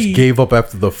would have just gave up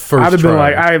after the first. I'd have been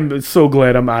like, I'm so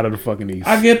glad I'm out of the fucking East.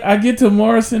 I get to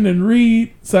Morrison and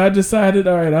Reed, so I decided,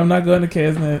 all right, I'm not going to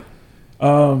Casnet.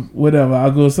 Whatever,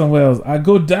 I'll go somewhere else. I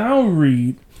go down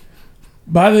Reed.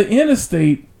 By the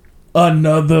interstate,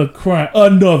 another crime,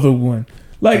 another one.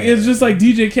 Like, it's just like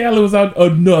DJ Khaled was out,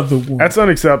 another one. That's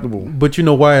unacceptable. But you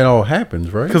know why it all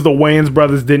happens, right? Because the Wayans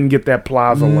brothers didn't get that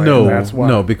plaza land. That's why.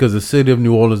 No, because the city of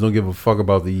New Orleans don't give a fuck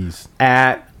about the East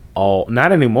at all.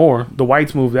 Not anymore. The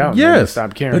whites moved out. Yes, they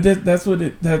stopped caring. But that's what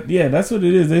it. That's what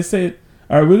it is. They said,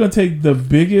 all right, we're gonna take the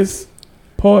biggest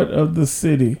part of the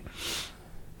city,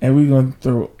 and we're gonna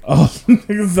throw all the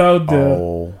niggas out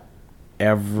there.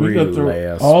 Every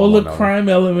last all the crime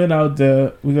element out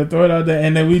there. We're gonna throw it out there,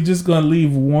 and then we just gonna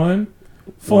leave one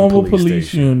formal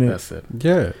police unit. That's it.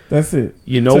 Yeah, that's it.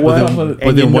 You know what?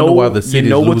 But then wonder why the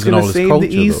city is losing all its culture.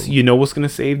 The East? You know what's gonna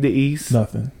save the East?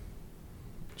 Nothing.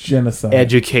 Genocide.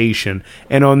 Education.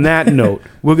 And on that note,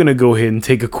 we're gonna go ahead and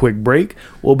take a quick break.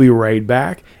 We'll be right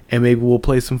back, and maybe we'll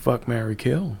play some Fuck, Marry,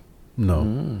 Kill.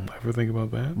 No. Ever think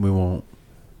about that? We won't.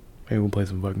 Maybe we'll play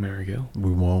some Fuck, Marry, Kill. We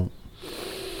won't.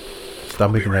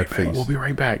 Stop making that face. We'll be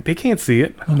right back. They can't see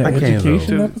it. On the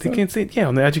education episode? They can't see it. Yeah,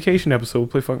 on the education episode, we'll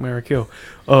play Fuck, Marry, Kill.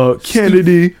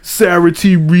 Kennedy, Sarah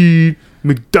T. Reed,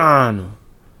 McDonough.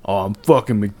 Oh, I'm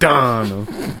fucking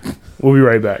McDonough. We'll be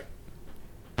right back.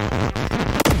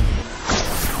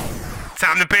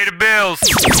 Time to pay the bills.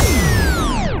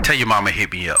 Tell your mama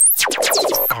hit me up.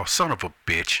 Oh, son of a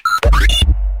bitch.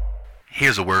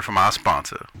 Here's a word from our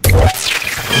sponsor.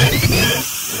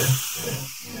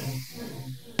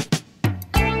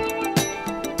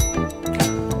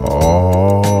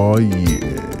 Oh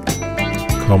yeah.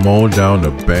 Come on down to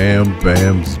Bam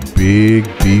Bam's Big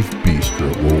Beef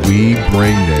Bistro, where we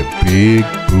bring that big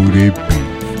booty beef.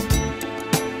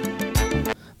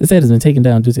 This ad has been taken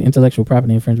down due to intellectual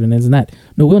property infringement and is not,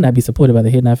 nor will not be supported by the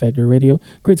Hit Not Factory Radio,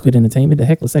 Grit Squid Entertainment, the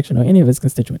Heckler Section, or any of its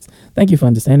constituents. Thank you for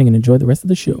understanding and enjoy the rest of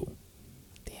the show.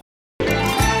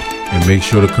 And make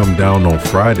sure to come down on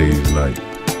Fridays night,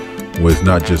 where it's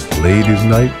not just ladies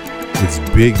night, it's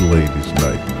big ladies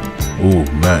night. Oh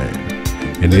man.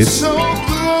 And it's so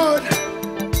good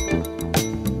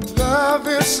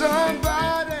loving somebody.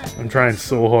 I'm trying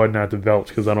so hard not to belch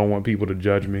because I don't want people to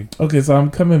judge me. Okay, so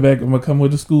I'm coming back. I'm gonna come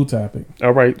with a school topic.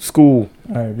 All right, school.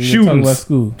 All right, we're gonna talk about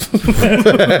school.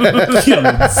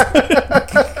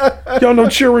 Y'all know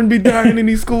children be dying in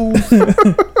these schools.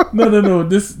 No.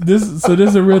 This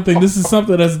is a real thing. This is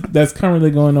something that's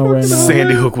currently going on right now.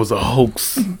 Sandy Hook was a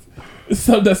hoax. It's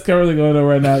something that's currently going on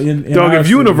right now. In Dog, if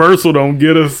city. Universal don't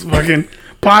get us, fucking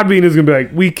Podbean is gonna be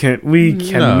like, we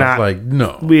cannot.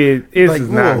 No. It's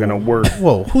not gonna work.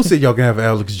 Whoa, who said y'all can have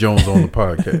Alex Jones on the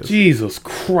podcast? Jesus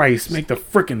Christ, make the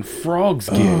freaking frogs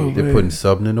gay. They're putting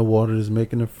something in the water that's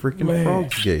making the freaking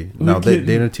frogs gay. Now they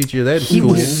didn't teach you that in He school.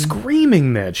 was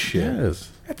screaming that shit. Yes.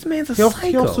 That man's a He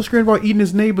psycho. also screamed about eating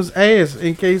his neighbor's ass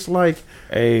in case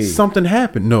something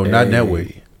happened. No, not in that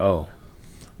way. Oh.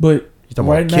 But You're talking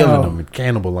right about killing now, them and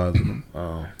cannibalizing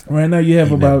them. right now you have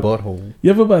Eating that about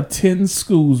butthole. 10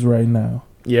 schools right now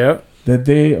Yeah. that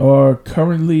they are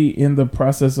currently in the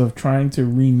process of trying to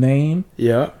rename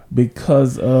Yeah.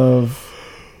 because of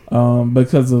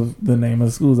the name of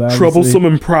the schools. Obviously. Troublesome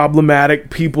and problematic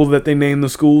people that they name the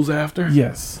schools after.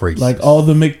 Yes. Racist. Like all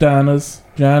the McDonoughs,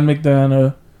 John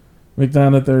McDonough,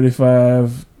 McDonough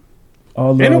 35.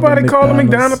 All the Ain't nobody other call it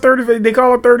McDonoughs. McDonough 35. They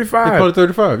call it 35. They call it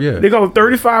 35, yeah. They call it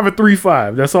 35 or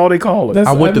 35. That's all they call it.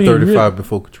 That's- I went to mean, 35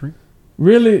 before Katrina.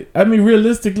 Really, I mean,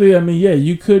 realistically, I mean, yeah,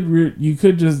 you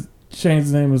could just change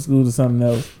the name of the school to something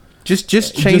else. Just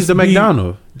change the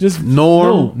McDonough. Just Norm.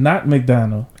 No, not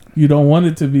McDonough. You don't want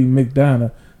it to be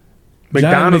McDonough.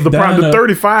 John McDonough's the problem. The McDonough-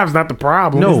 35 is not the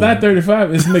problem. No. It's not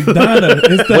 35. It's McDonough.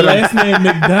 It's the last name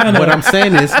McDonough. What I'm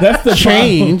saying is That's the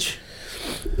change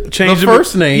Change the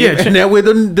first name, Yeah, and that way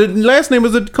the last name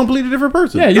is a completely different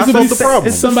person. Yeah, you I could solved be the problem.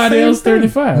 It's somebody Same else. thing.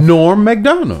 35. Norm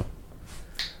McDonough.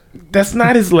 that's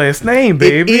not his last name,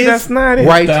 baby. It is That's not it.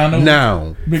 right McDonald.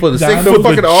 now. For the sake of McDonald.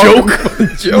 the fucking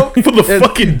argument, joke, For the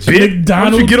fucking bit. Why don't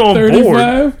McDonald you get on board?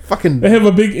 35. fucking They have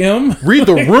a big M. read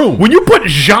the room. When you put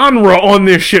genre on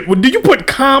this shit, did you put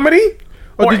comedy?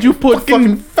 Or did you put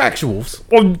fucking factuals?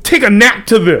 Or take a nap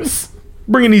to this?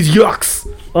 Bringing these yucks.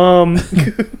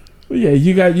 But yeah,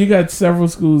 you got several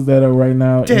schools that are right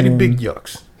now Daddy in, big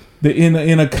yucks.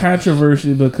 in a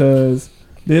controversy because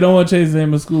they don't want to change the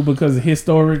name of school because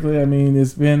historically, I mean,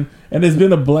 it's been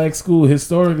a black school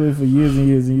historically for years and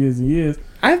years and years and years.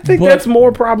 I think But that's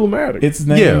more problematic. It's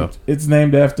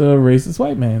named after a racist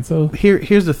white man. So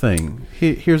Here's the thing.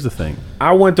 Here's the thing.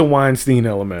 I went to Weinstein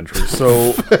Elementary,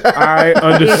 so I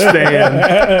understand.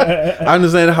 I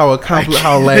understand how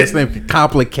how last name can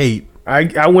complicate.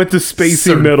 I went to Spacey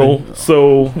Certain Middle, things.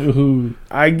 so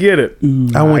I get it.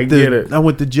 I get it. I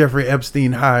went to Jeffrey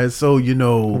Epstein High, so you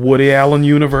know. Woody Allen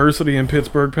University in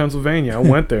Pittsburgh, Pennsylvania. I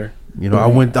went there. You know, I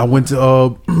went to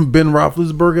Ben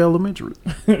Roethlisberger Elementary.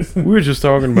 We were just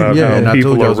talking about how and I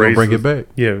people told you I are was gonna racist. bring it back.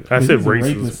 Yeah, I said He's a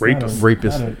racist. rapist,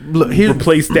 Rapist. not a- Look,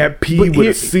 Replace that P but with here-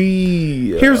 a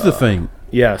C. Here's the thing.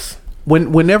 Yes.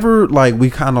 Whenever like we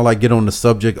kind of like get on the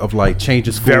subject of like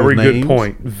changing school Very names, good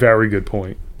point. Very good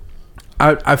point.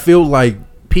 I feel like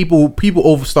people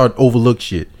overlook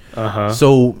shit.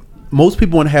 So most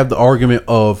people want to have the argument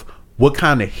of what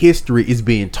kind of history is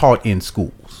being taught in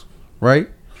schools, right?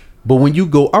 But when you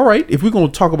go, all right, if we're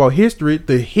going to talk about history,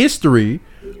 the history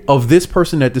of this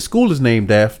person that the school is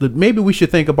named after, maybe we should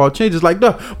think about changes. Like,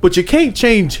 no, but you can't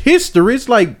change history. It's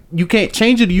like you can't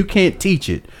change it or you can't teach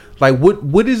it. Like,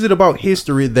 what is it about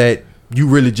history that you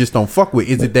really just don't fuck with?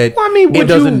 Is it that Well, I mean, it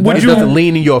doesn't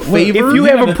lean in your favor? If you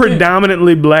have a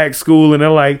predominantly black school and they're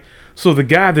like, so the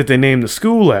guy that they named the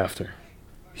school after,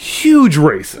 huge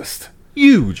racist.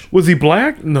 Huge. Was he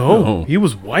black? No. No. He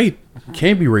was white.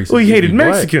 Can't be racist. Well, he if hated you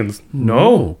black. Mexicans.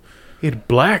 No. He hated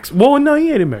blacks. Well, no, he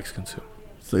hated Mexicans too.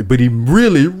 So, but he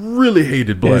really, really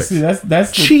hated yeah, blacks. see, that's the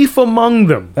Chief among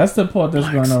them. That's the part that's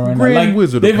going on right Grand now. Like,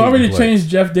 Wizard they've of already hating changed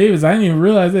Jeff Davis. I didn't even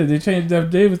realize that they changed Jeff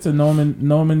Davis to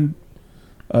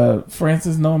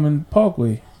Francis Norman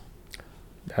Parkway.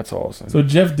 That's awesome. So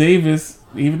Jeff Davis,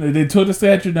 even they took the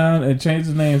statue down and changed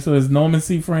his name, so it's Norman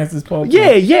C. Francis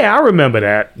Parkway. Yeah, I remember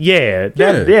that. that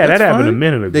that's happened a fine.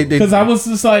 minute ago. They- Because I was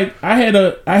just like, I had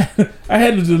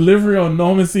a delivery on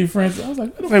Norman C. Francis. I was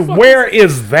like, what the Like, fuck? where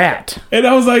is that? And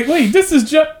I was like, wait, this is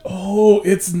Jeff. Oh,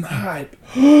 it's not.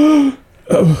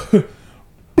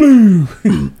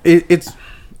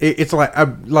 it's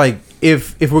like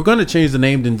if we're gonna change the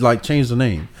name, then like change the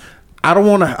name. I don't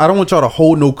want y'all to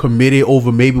hold no committee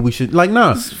over maybe we should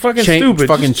It's fucking stupid.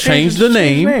 Fucking change the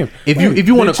name. If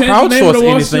you want to They changed the name of crowdsource the anything,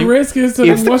 Washington Redskins to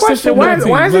It's the the question.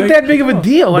 Why is it that big of a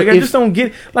deal? Like, I just don't get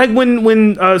it. Like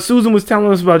when Susan was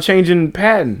telling us about changing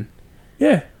Patton.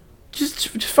 Yeah. Just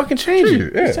fucking change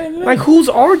it. Yeah. Like, who's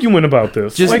arguing about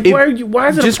this? Just Like, why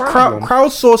is it just a problem?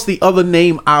 crowdsource the other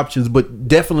name options, but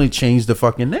definitely change the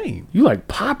fucking name. You like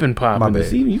popping My this.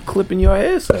 bad. Even you clipping your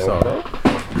ass off. Sorry.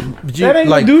 That ain't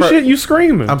like, do shit. You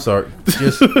screaming. I'm sorry.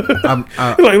 Just I'm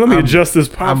like, let me adjust this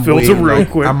pop filter real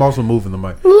quick. I'm also moving the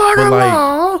mic.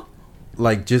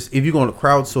 Like just if you're going to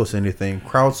crowdsource anything,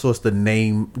 crowdsource the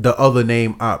name, the other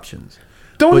name options.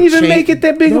 Don't But even make it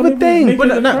that big of a thing.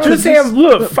 But not Just have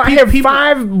have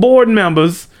 5 board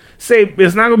members say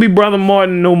it's not gonna be Brother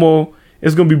Martin no more.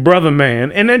 It's gonna be Brother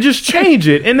Man, and then just change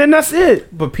it, and then that's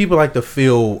it. But people like to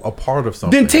feel a part of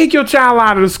something. Then take your child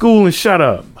out of the school and shut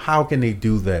up. How can they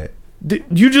do that?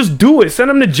 You just do it. Send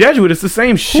them to Jesuit. It's the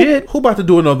same shit. Who about to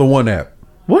do another one app?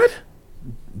 What?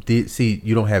 See,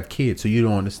 you don't have kids, so you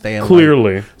don't understand.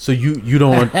 Clearly. Like, so you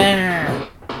don't.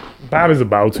 Bobby's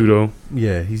about to though.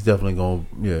 Yeah, he's definitely gonna.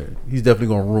 Yeah, he's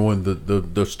definitely gonna ruin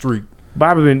the streak.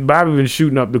 Bobby been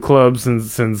shooting up the club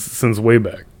since way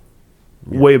back.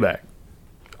 Yeah. Way back.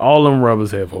 All them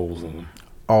rubbers have holes in them.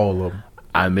 All of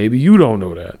them. Maybe you don't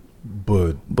know that,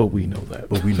 but we know that.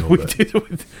 But we know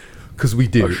that because we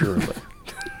did. Surely.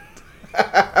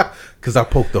 Because I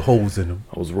poked the holes in them.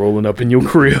 I was rolling up in your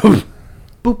crib. Boop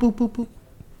boop boop boop.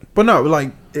 But no,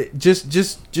 like just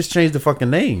change the fucking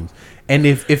names. And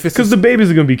if it's because the babies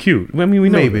are gonna be cute. I mean, we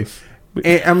know maybe. This.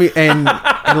 And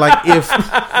like if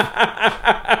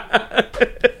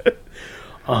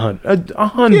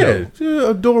 100, yeah,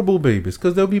 adorable babies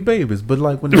because they'll be babies. But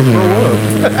like when they grow up.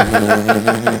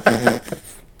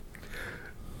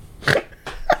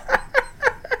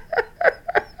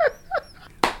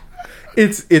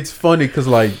 It's funny because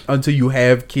like until you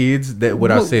have kids, that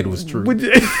what I said was true.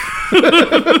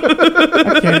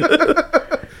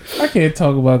 I can't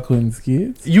talk about Quentin's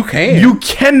kids. You can. You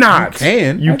cannot.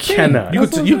 You cannot. You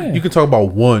can talk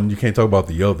about one. You can't talk about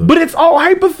the other. But it's all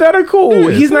hypothetical.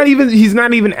 Yeah, he's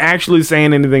not even actually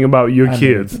saying anything about your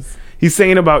kids. He's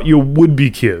saying about your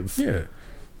would-be kids. Yeah.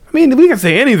 I mean, we can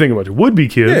say anything about your would-be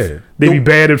kids. Yeah. They be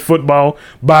bad at football.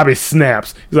 Bobby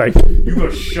snaps. He's like, you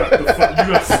gonna shut the fuck.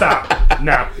 You gonna stop.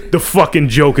 Now, the fucking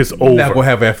joke is over. Not gonna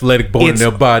have athletic bone in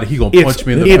their body. He gonna punch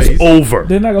me in the face. It's over.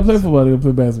 They're not gonna play football. They're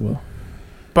gonna play basketball.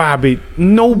 Bobby,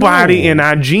 nobody in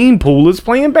our gene pool is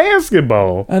playing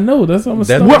basketball. I know. That's what I'm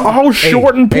saying. We're all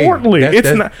short and portly.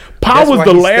 It's not. Paul was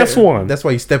the last one. That's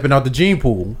why he's stepping out the gene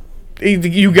pool.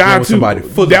 You got to.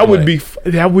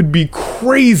 That would be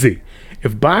crazy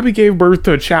if Bobby gave birth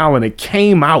to a child and it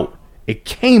came out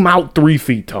 3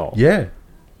 feet tall. Yeah.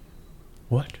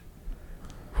 What?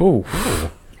 Oh,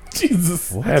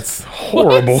 Jesus. What? That's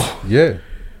horrible. What? Yeah.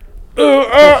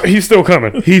 He's still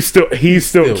coming. He's still.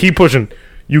 Keep pushing.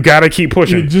 You gotta keep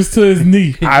pushing. Just to his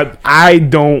knee.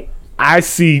 I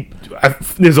see.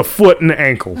 There's a foot in the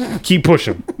ankle. Keep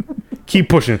pushing. Keep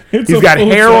pushing. He's got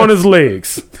hair on his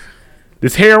legs.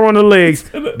 There's hair on the legs.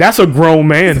 That's a grown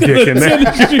man dick in there.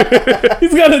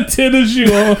 He's got a tennis shoe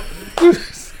on.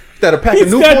 That a pack of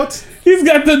Newports? He's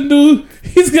got the new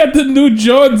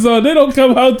Jordans on. They don't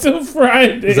come out till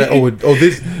Friday.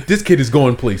 This kid is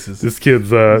going places. This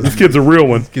kid's a real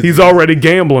one. He's already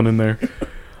gambling in there.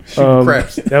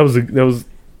 Craps. That was good.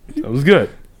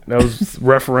 That was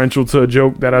referential to a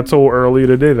joke that I told earlier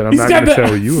today that I'm not going to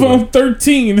tell you. From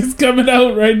 13, it's coming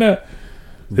out right now.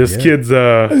 This kid's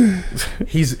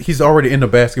he's already in the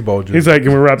basketball gym. He's like,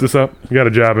 can we wrap this up? We got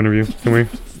a job interview.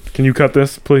 Can you cut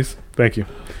this, please? Thank you.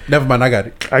 Never mind, I got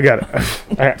it. I got it.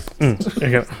 I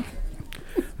got it.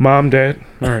 Mom, Dad.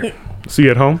 All right. See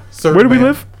you at home. Sir, where do we man.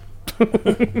 live?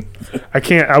 I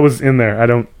can't. I was in there. I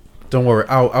don't. Don't worry.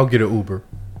 I'll get an Uber.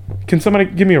 Can somebody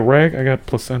give me a rag? I got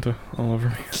placenta all over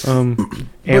me.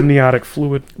 Amniotic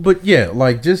fluid. But yeah,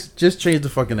 like just change the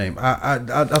fucking name.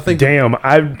 I think. Damn,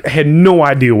 I had no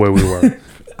idea where we were.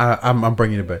 I'm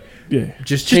bringing it back. Yeah,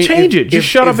 just change it. Just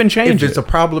shut up and change it. If it's a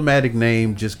problematic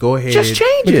name, just go ahead. Just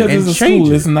change it. Because it's a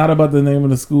school. It's not about the name of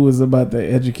the school. It's about the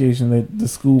education that the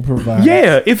school provides.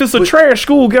 Yeah, if it's a trash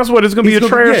school, guess what? It's going to be a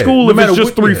trash school if it's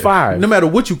just 3-5. No matter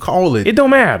what you call it, it don't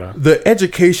matter. The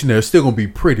education there is still going to be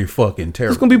pretty fucking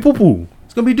terrible. It's going to be poo-poo.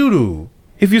 It's going to be doo-doo.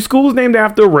 If your school's named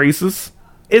after a racist,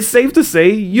 it's safe to say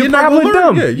you're probably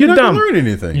dumb. Yeah, you're not going to learn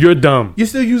anything. You're dumb. You're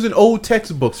still using old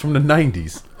textbooks from the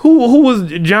 90s. Who was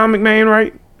John McMahon,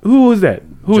 right? Who was that?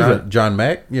 Who was that? John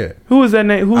Mack? Yeah. Who was that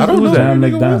name? I don't know. John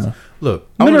McDonough. Look,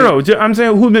 No. I'm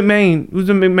saying who's McMahon? Who's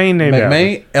the McMahon name?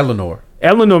 McMahon, Eleanor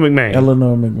McMahon.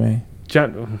 Eleanor McMahon.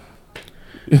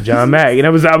 John Mack. And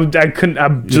I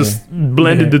just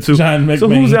blended the two. John McMahon. So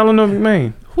who's Eleanor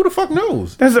McMahon? Who the fuck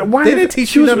knows? Why They didn't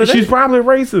teach you none of that. She's probably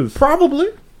racist. Probably.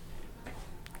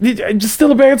 Just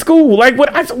still a bad school. Like what?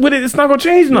 It's not gonna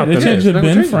change nothing. They changed it to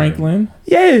Ben Franklin.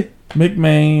 Yeah.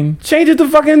 McMahon. Change it to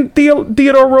fucking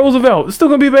Theodore Roosevelt. It's still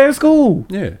gonna be a bad school.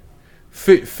 Yeah.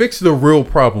 Fix the real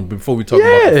problem before we talk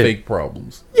about the fake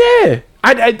problems. Yeah.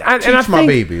 Teach my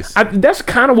babies. That's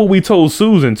kind of what we told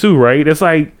Susan too, right? It's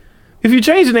like if you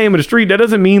change the name of the street, that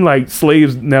doesn't mean like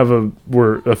slaves never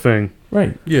were a thing.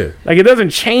 Right. Yeah. Like it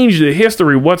doesn't change the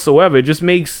history whatsoever. It just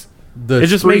makes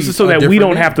it so that we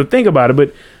don't have to think about it.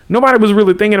 But nobody was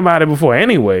really thinking about it before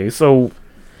anyway. So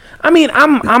I mean,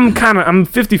 I'm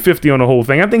 50-50 on the whole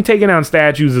thing. I think taking down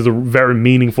statues is a very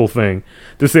meaningful thing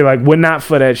to say, like, we're not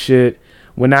for that shit.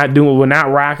 We're not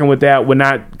rocking with that. We're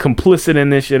not complicit in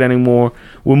this shit anymore.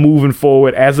 We're moving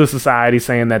forward as a society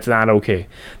saying that's not okay.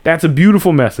 That's a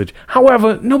beautiful message.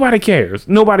 However, nobody cares.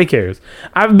 Nobody cares.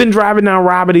 I've been driving down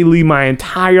Robert E. Lee my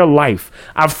entire life.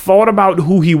 I've thought about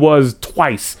who he was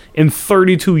twice in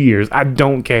 32 years. I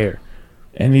don't care.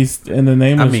 And the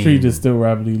name of the street is still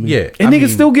Robert E. Lee. Yeah. And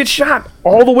niggas still get shot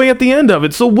all the way at the end of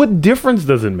it. So what difference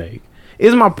does it make?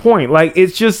 Is my point. Like,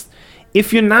 it's just,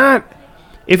 if you're not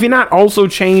also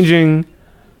changing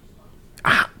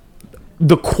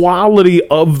the quality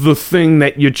of the thing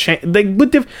that you're changing,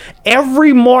 like,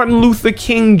 every Martin Luther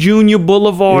King Jr.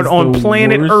 Boulevard on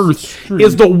planet Earth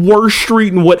is the worst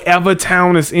street in whatever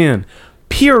town it's in.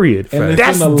 Period.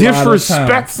 That's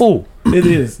disrespectful. It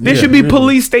is. There should be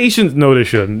police stations. No, there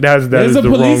shouldn't. There's a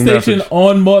police station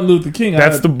on Martin Luther King.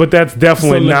 But that's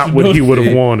definitely not what he would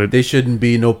have wanted. There shouldn't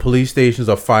be no police stations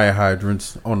or fire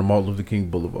hydrants on the Martin Luther King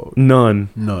Boulevard. None.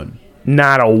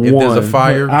 Not a one. If there's a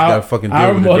fire, you gotta fucking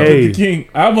deal with it.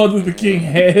 Our Martin Luther King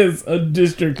has a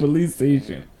district police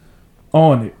station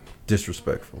on it.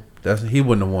 Disrespectful. He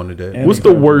wouldn't have wanted that. What's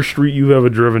the worst street you've ever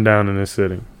driven down in this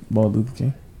city? Martin Luther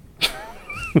King.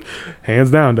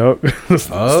 Hands down, dog. It's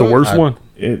the worst one.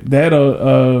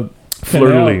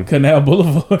 Canal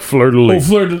Boulevard. Fleur-de-Lis.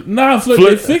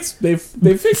 They fixed. They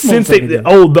fixed. Since the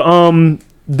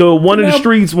one of the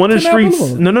streets. No.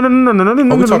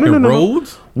 Are we talking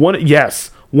roads? One of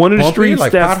the streets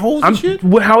like that's potholes and shit?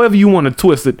 However you want to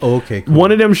twist it. Okay, cool.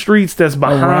 One of them streets that's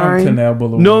behind Canal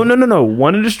Boulevard. No.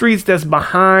 One of the streets that's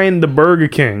behind the Burger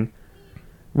King,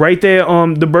 right there.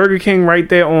 The Burger King right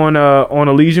there on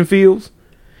Elysian Fields,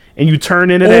 and you turn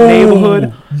into that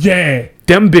neighborhood. Yeah,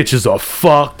 them bitches are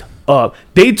fucked up.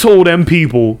 They told them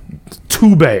people,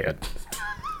 too bad.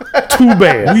 Too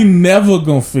bad. We never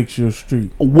gonna fix your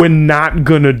street. We're not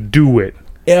gonna do it.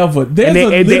 Ever. And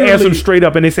they ask them straight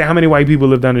up and they say, how many white people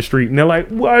live down the street? And they're like,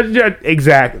 well,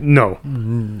 yeah, no.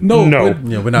 We're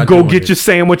not Go doing get it. your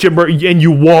sandwich and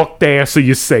you walk there so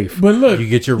you're safe. But look, you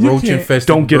get your roach infested.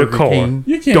 Don't get Burger a car. King.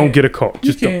 You can't. Don't get a car.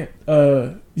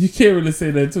 You can't really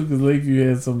say that too because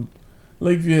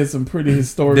Lakeview had some pretty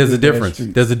historic. There's a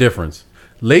difference.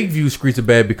 Lakeview streets are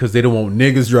bad because they don't want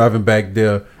niggas driving back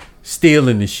there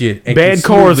stealing and shit. And bad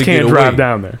cars can't drive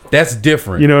down there. That's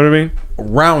different. You know what I mean?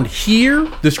 Around here,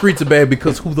 the streets are bad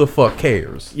because who the fuck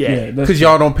cares? Yeah, because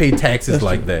y'all don't pay taxes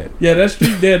like that. Yeah, that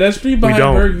street behind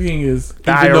Burger King is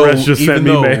the IRS just sent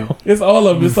me mail. It's all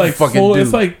of them. It's like four.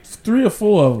 It's like 3 or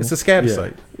 4 of them. It's a scatter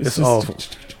site. It's awful.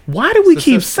 Why do we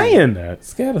keep saying that?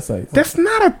 Scatter sites. That's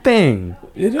not a thing.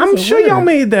 I'm sure y'all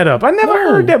made that up. I never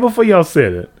heard that before y'all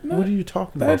said it. What are you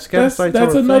talking about? Scatter sites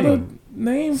are another thing.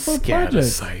 name for Scatter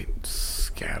project.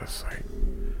 Scatter site.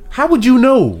 How would you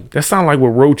know? That sound like what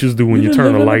roaches do when you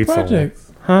turn the lights on.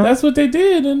 Huh? That's what they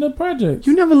did in the projects.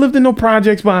 You never lived in no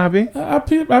projects, Bobby. I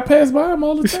pass by them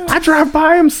all the time. I drive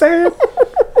by them, sad.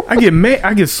 I get mad.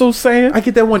 I get so sad. I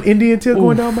get that one Indian tail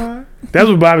going down by. That's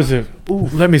what Bobby said. Ooh,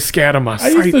 let me scatter my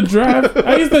sight. I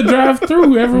used to drive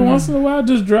through every once in a while.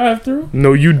 Just drive through.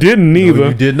 No, you didn't either. No,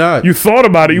 you did not. You thought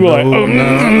about it. You were like,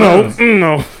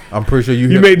 no. I'm pretty sure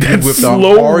you made that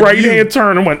slow right hand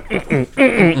turn and went.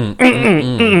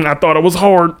 I thought it was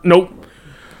hard. Nope.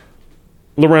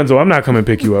 Lorenzo, I'm not coming to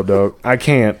pick you up, dog. I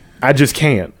can't. I just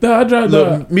can't. No, I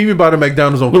drive. Meet me by the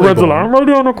McDonald's on Lorenzo, I'm right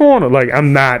down the corner. Like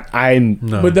I'm not.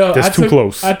 No. But that's too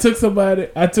close. I took somebody.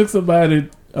 I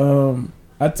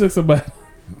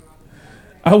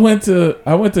went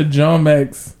to John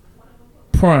Mack's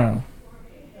prom.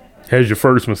 Here's your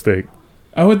first mistake.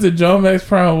 I went to John Mack's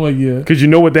prom one year. Because you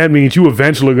know what that means. You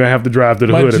eventually gonna have to drive to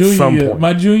the hood at some point.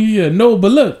 My junior year. No,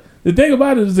 but look, the thing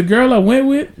about it is the girl I went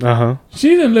with.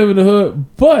 She didn't live in the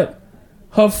hood, but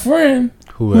her friend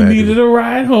who needed a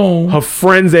ride home. Her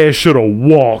friend's ass should have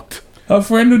walked. Her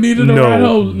friend who needed a ride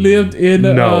home lived in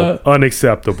the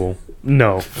unacceptable.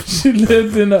 No. She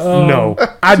lived in the no.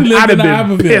 I'd have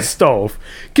been pissed off.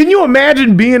 Can you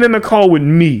imagine being in a car with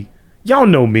me? Y'all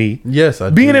know me. Yes, I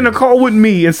being in a car with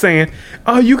me and saying,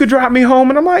 "Oh, you could drop me home,"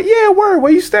 and I'm like, "Yeah, word.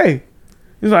 Where you stay?"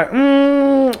 He's like,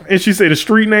 and she say the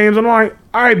street names. I'm like,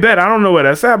 "All right, bet. I don't know where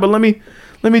that's at, but let me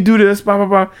do this." Blah blah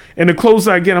blah. And the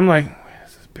closer I get, I'm like,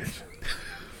 "Where's this bitch?"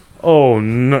 Oh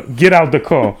no! Get out the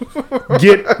car.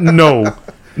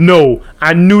 No.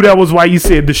 I knew that was why you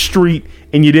said the street,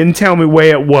 and you didn't tell me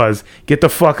where it was. Get the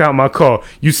fuck out my car.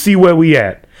 You see where we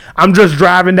at? I'm just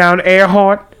driving down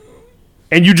Earhart,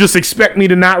 and you just expect me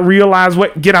to not realize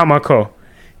what? Get out my car.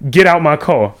 Get out my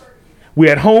car. We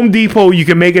at Home Depot. You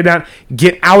can make it down.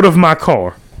 Get out of my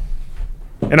car.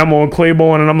 And I'm on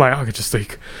Claiborne, and I'm like, I could just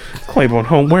take Claiborne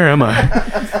home. Where am I?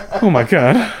 Oh my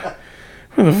god.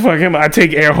 Where the fuck am I? I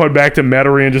take Earhart back to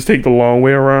Metairie and just take the long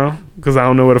way around because I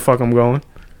don't know where the fuck I'm going.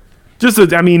 That's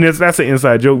an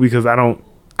inside joke because I don't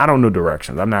know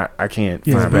directions. I can't.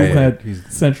 Yeah, he's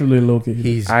centrally located.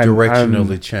 He's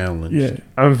directionally challenged. Yeah,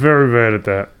 I'm very bad at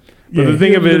that. But yeah, the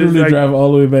thing of it is, like, drive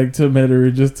all the way back to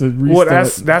Metairie just to restart. Well,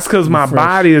 that's because my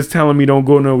body is telling me don't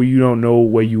go nowhere you don't know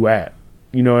where you at.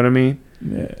 You know what I mean?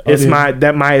 Yeah. It's my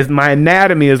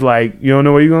anatomy is like, you don't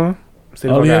know where you going.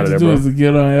 All you have to do is to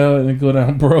get on L and go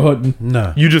down Broad.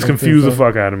 No, you just confuse the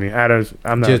fuck out of me. I'm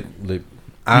not.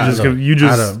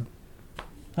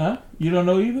 Huh? You don't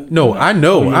know either? No, I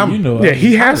know. Oh, you know. Yeah,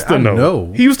 he has to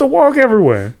know. He used to walk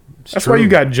everywhere. That's why you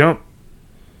got jumped.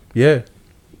 Yeah,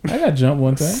 I got jumped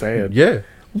one time. Sad. Yeah.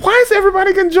 Why is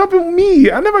everybody gonna jump at me?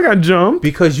 I never got jumped.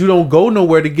 Because you don't go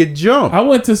nowhere to get jumped. I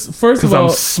went to first of all.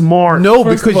 I'm smart. No,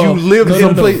 because you lived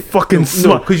in place. Fucking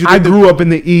smart. Because I grew up in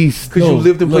the East. Because you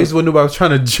lived in places where nobody was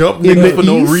trying to jump niggas for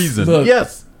no reason.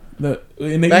 Yes. Back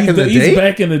in the East,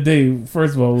 back in the day,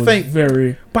 first of all, was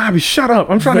very. Bobby, shut up!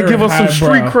 I'm trying to give us some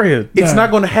street cred. It's not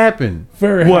going to happen.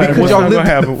 Very. What? What's not going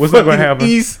to happen? What's not going to happen?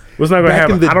 What's not going to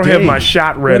happen? I don't have my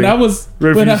shot ready. When I was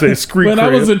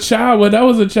I was a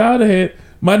child, I had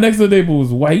my next door neighbor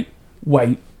was white.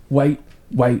 By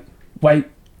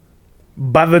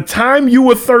the time you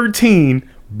were 13,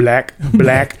 black.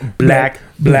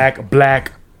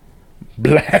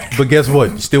 But guess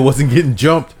what? You still wasn't getting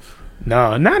jumped.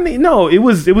 No, it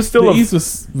was still the East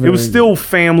was it was still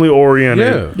family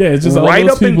oriented. Yeah, it's just right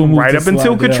up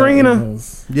until Katrina.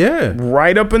 Yeah,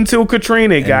 right up until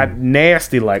Katrina, it got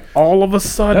nasty. Like all of a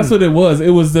sudden, that's what it was.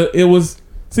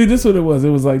 See, this is what it was.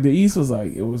 It was like the East was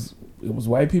like it was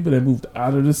white people that moved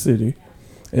out of the city,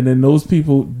 and then those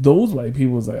white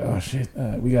people was like, oh shit,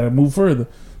 we got to move further.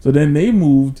 So then they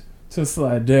moved to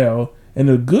Slidell. And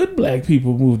the good black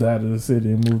people moved out of the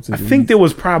city and moved to the East. There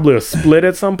was probably a split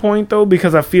at some point though,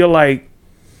 because I feel like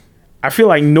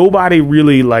nobody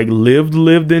really like lived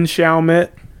in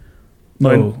Chalmette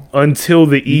until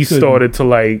the East started to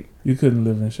like. You couldn't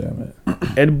live in Chalmette.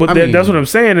 That's what I'm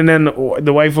saying. And then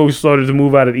the white folks started to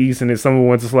move out of the East, and then someone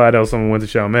went to Slidell, someone went to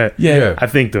Chalmette. Yeah. I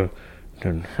think the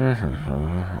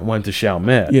went to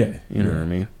Chalmette. Yeah. You know what I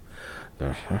mean?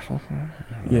 Yeah.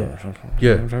 You know what I'm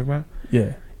talking about?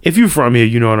 Yeah. If you're from here,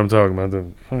 you know what I'm talking about.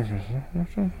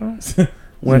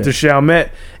 Went to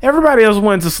Chalmette. Everybody else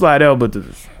went to Slidell, but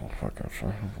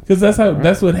because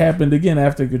that's what happened again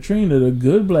after Katrina. The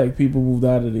good black people moved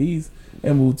out of the East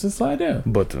and moved to Slidell.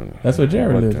 But that's where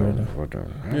Jared lives right now.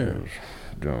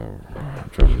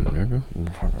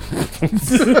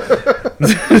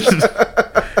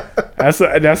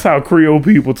 That's how Creole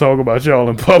people talk about y'all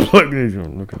in public.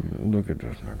 Look at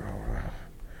this nigga.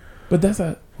 But that's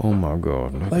how. Oh my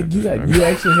God! Like you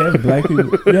actually have black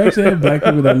people. You actually have black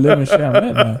people that live in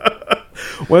Chalmette now.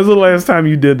 When's the last time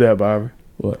you did that, Bobby?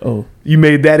 What? Oh, you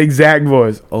made that exact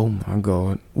voice. Oh my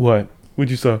God! What? What'd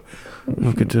you say?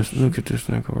 Look at this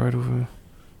nigga right over here.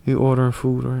 He ordering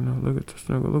food right now. Look at this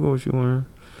nigga. Look at what you wearing.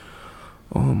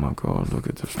 Oh my God! Look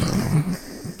at this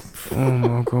nigga. Oh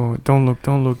my God! Don't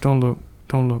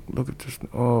look! Look at this.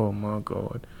 Oh my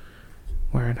God!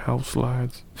 Wearing house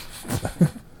slides.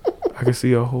 I can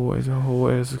see her whole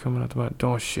ass is coming out the bottom.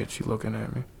 Oh shit, she looking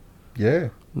at me. Yeah.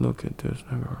 Look at this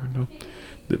nigga right now.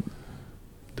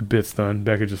 The bit's done.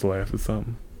 Becca just laughed at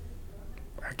something.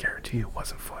 I guarantee it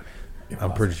wasn't funny.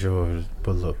 I'm pretty sure it was,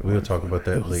 but look, we'll talk about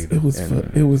that later. It was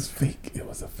fake. It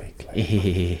was a fake laugh.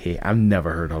 I've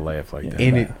never heard her laugh like that.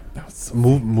 And so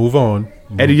move on.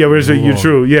 Eddie, you're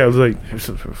true. Yeah, it was like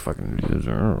fucking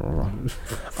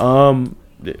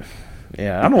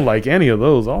yeah, I don't like any of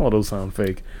those. All of those sound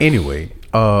fake. Anyway,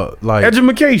 like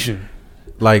education.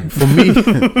 Like for me,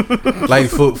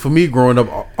 for me growing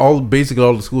up, basically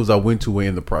all the schools I went to were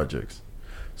in the projects.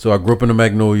 So I grew up in the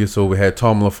Magnolia, so we had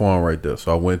Tom LaFawn right there.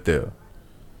 So I went there.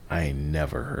 I ain't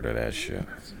never heard of that shit.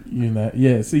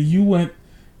 Yeah. See, you went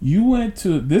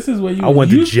to. This is where you. I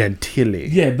went to Gentilly.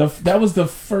 Yeah, that was the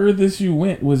furthest you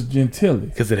went was Gentilly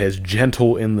because it has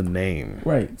gentle in the name.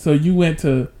 Right. So you went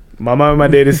to. My mom and my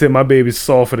daddy said my baby's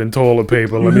softer than toilet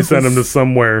paper. Let me send him to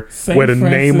somewhere where the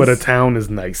name of the town is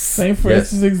nice. St.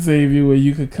 Francis Xavier, where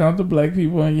you could count the black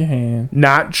people on your hand.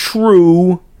 Not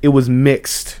true. It was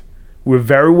mixed. We're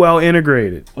very well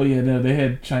integrated. Oh yeah, no, they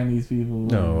had Chinese people.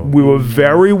 No, we were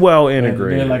very well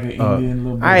integrated. They're like an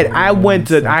Indian little.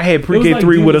 I had pre-K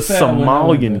 3 with a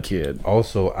Somalian kid.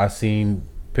 Also, I seen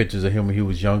pictures of him when he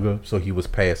was younger, so he was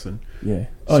passing. Yeah.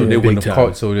 So they wouldn't have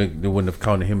caught. So they wouldn't have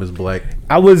counted him as black.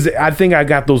 I think I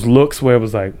got those looks where it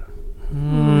was like,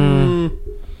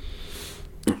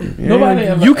 nobody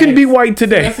ever. You can be white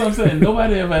today. That's what I'm saying.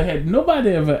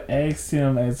 Nobody ever asked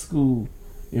him at school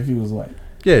if he was white.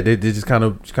 Yeah, they just kind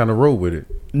of roll with it.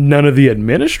 None of the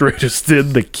administrators did.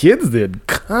 The kids did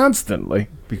constantly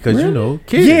because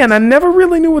kids. Yeah, and I never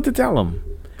really knew what to tell them.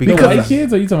 Because the white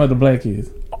kids, or you talking about the black kids?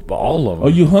 All of them. Oh,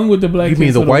 you hung with the black kids? You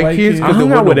mean the white kids? I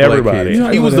hung out with everybody.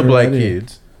 He was the black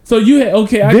kids. So you had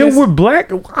There were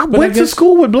black. I went to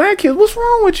school with black kids. What's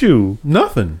wrong with you?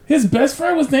 Nothing. His best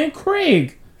friend was named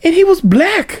Craig. And he was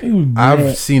black.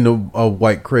 I've seen a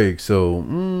white Craig, so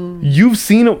you've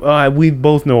seen we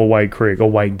both know a white Craig, a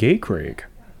white gay Craig,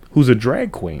 who's a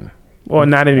drag queen. Well,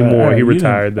 not anymore. Right, he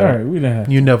retired though. All right, we didn't have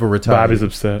to. You never retired. Bobby's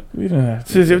upset. We didn't have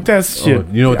to. That's shit.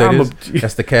 You know what that is?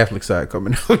 That's the Catholic side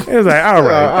coming out. It's like, all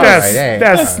right,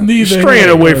 that's straying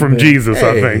away from Jesus,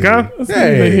 I think, huh? That's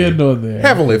neither here nor there.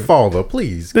 Heavenly Father,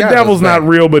 please. The devil's not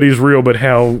real, but he's real, but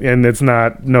hell, and it's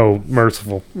not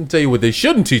merciful. I'll tell you what they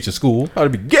shouldn't teach in school: how to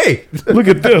be gay. Look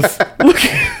at this. Look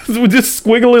with this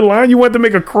squiggly line. You went to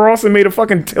make a cross and made a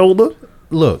fucking tilde.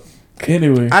 Look.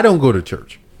 Anyway, I don't go to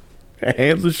church.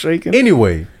 Hands are shaking.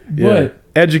 Anyway, but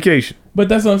education. But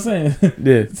that's what I'm saying.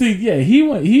 Yeah. See, yeah, he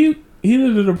lived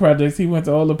in the projects. He went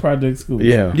to all the project schools.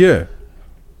 Yeah.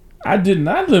 I did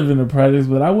not live in the projects,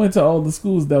 but I went to all the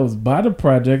schools that was by the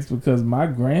projects because my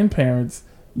grandparents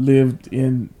lived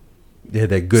in. They had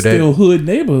that good hood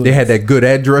neighborhood. They had that good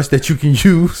address that you can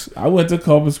use. I went to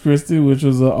Corpus Christi, which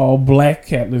was an all black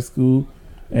Catholic school.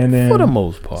 And then for the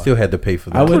most part, still had to pay for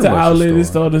that. I went to Our Lady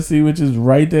Store to see, which is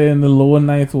right there in the lower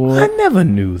 9th ward. I never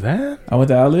knew that. I went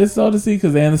to Our Lady Store to see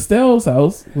because Anna Stell's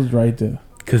house was right there.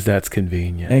 Because that's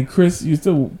convenient. And Chris,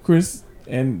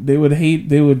 and they would hate.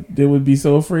 They would be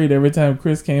so afraid every time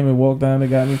Chris came and walked down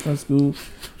and got me from school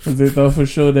because they thought for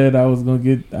sure that I was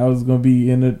gonna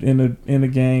be in a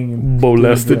gang and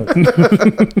molested.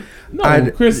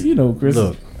 Chris. Chris.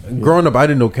 Look, growing up, I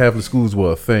didn't know Catholic schools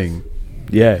were a thing.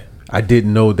 Yeah. I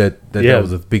didn't know that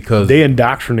was because they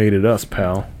indoctrinated us,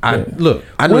 pal. I knew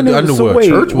where a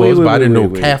church was, but I didn't know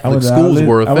Catholic schools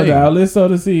were a thing. I went to Outlet Store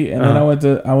to see, and then I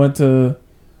went to.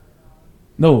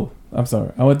 No, I'm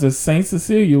sorry. I went to Saint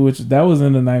Cecilia, which that was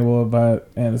in the 9th ward by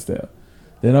Anastel.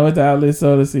 Then I went to Outlet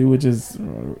Store to see, which is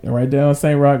right there on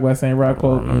St. Rock by St. Rock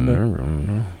Park.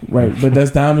 Right, but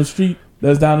that's down the street.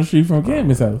 That's down the street from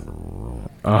Gambit's house.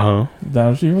 Down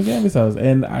the street from Gambit's house,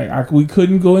 and we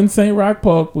couldn't go in St. Rock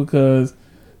Park because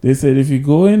they said if you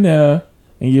go in there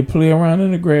and you play around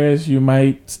in the grass, you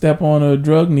might step on a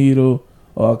drug needle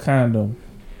or a condom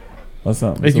or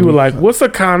something. And so you were like, "What's a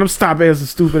condom?" Stop asking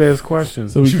stupid ass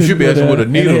questions. So you should be asking what a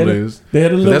needle is.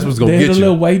 That's what's gonna get you. They had a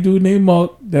little white dude named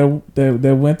Mark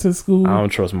that went to school. I don't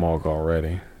trust Mark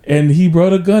already. And he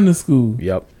brought a gun to school.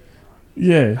 Yep.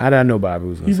 Yeah. How did I know Bobby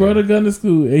was gonna He brought a gun to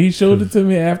school and he showed it to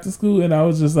me after school and I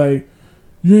was just like,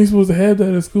 you ain't supposed to have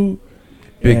that at school.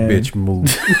 Big bitch move.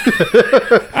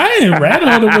 I ain't rat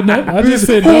on him with nothing. I just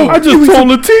said no. I just told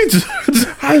the teacher.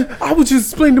 I was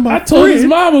just explaining to my friend. I told his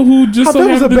mama who just that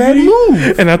was a bad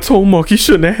move. And I told Mark he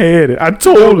shouldn't have had it. I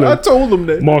told him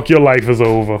that. Mark, your life is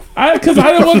over. Because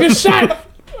I didn't want to get shot.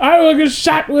 I didn't want to get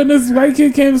shot when this white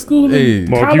kid came to school. Hey,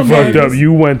 Mark, you fucked up.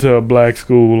 You went to a black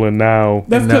school and now.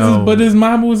 That's because but his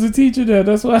mama was a teacher there.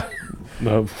 That's why.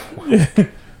 No.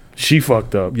 She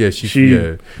fucked up. Yeah,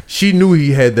 she knew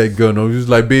he had that gun on. She was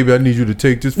like, "Baby, I need you to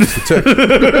take this for protection."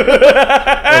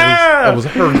 that was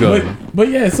her gun. But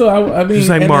yeah, so I mean, she's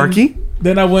like, Marky.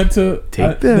 Then I went to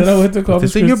take this. Then I went to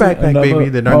Corpus Christi. It's in your backpack, baby.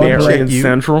 Then I Marion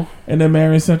Central. And then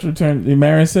Marion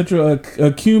Central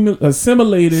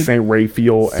assimilated St.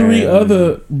 Raphael 3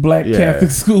 other black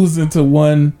Catholic schools into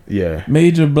one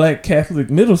major black Catholic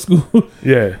middle school.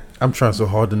 Yeah, I'm trying so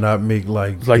hard to not make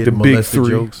like the big 3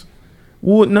 jokes.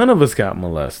 Well, none of us got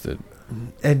molested.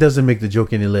 It doesn't make the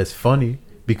joke any less funny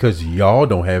because y'all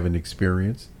don't have an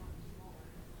experience.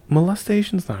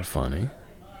 Molestation's not funny.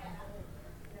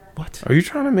 What? Are you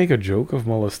trying to make a joke of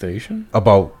molestation?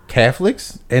 About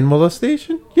Catholics and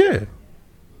molestation? Yeah.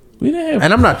 We didn't have.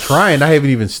 And I'm not trying. I haven't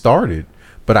even started,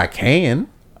 but I can.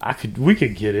 We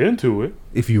could get into it.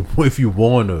 If you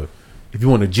want to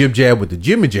jib jab with the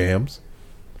Jimmy Jams,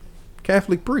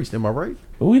 Catholic priest, am I right?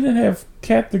 But we didn't have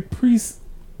Catholic priests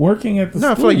working at the school.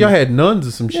 No, I feel like y'all had nuns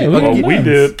or some shit. we had We nuns.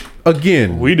 did.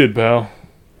 Again. We did, pal.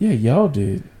 Yeah, y'all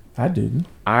did. I didn't.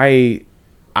 I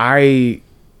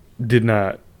did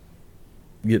not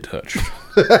get touched.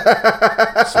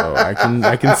 So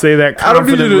I can say that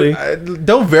confidently.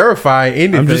 Don't verify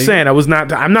anything. I'm just saying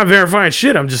I'm not verifying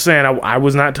shit. I'm just saying I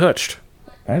was not touched.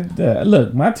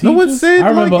 Look, my teachers. No one said I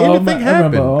remember like all anything my,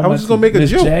 happened. I was just gonna make a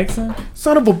Miss joke. Jackson.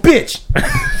 Son of a bitch.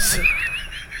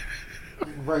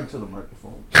 Right to the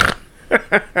microphone.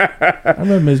 I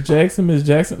remember Miss Jackson. Miss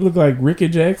Jackson looked like Ricky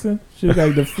Jackson. She looked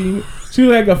like the female. She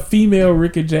looked like a female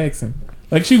Ricky Jackson.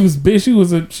 Like she was big. She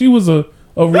was a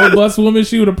robust woman.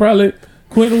 She would have probably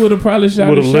Quentin would have probably shot.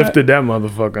 Would have lifted that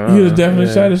motherfucker. He would have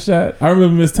definitely shot a shot. I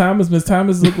remember Miss Thomas. Miss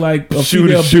Thomas looked like a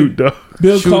female shoot though.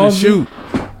 Bill Cosby. Shoot.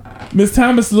 Miss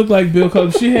Thomas looked like Bill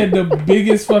Cosby. She had the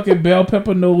biggest fucking bell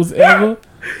pepper nose ever.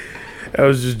 That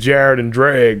was just Jared and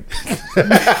Drag.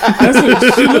 That's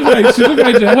what she looked like. She looked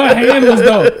like her hand was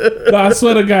though. No, I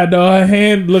swear to God, though, her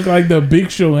hand looked like the Big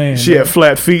Show hand. She had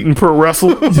flat feet and pro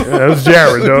wrestle. That was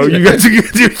Jared, though. You got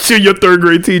your third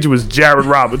grade teacher was Jared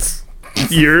Roberts.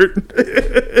 You heard?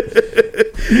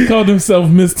 He called himself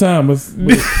Miss Thomas.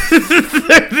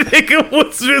 Nigga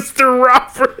was Mr.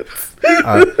 Roberts.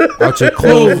 Out your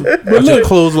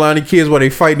clotheslining kids while they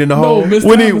fighting in the hall.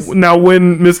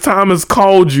 When Miss Thomas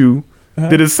called you,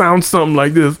 did it sound something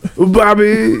like this,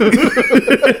 Bobby?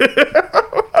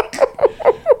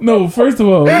 No, first of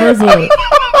all, I'm gonna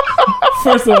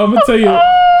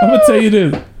tell you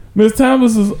this. Miss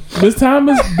Thomas,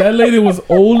 that lady was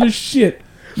old as shit.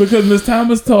 Because Miss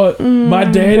Thomas taught my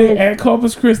daddy at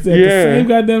Corpus Christi at the same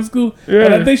goddamn school. Yeah.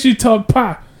 And I think she taught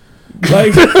Pa.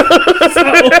 Like, that's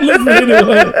how old this lady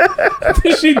was. I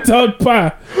think she taught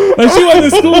Pa. Like, she wasn't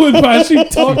in school with Pa. She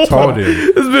taught Pa.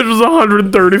 This bitch was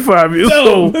 135 years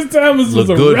old. Miss Thomas was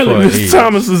a relic. Miss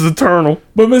Thomas is eternal.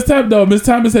 But Miss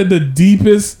Thomas had the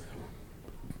deepest,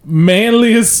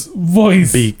 manliest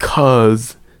voice.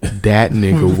 Because that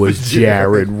nigga was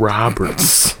Jared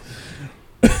Roberts.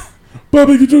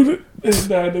 Bobby, get you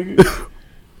nigga.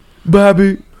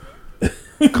 Bobby,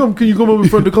 can you come up in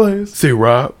front of the class? Say,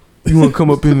 Rob, you want to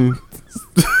come up in and...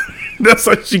 That's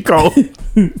what she called.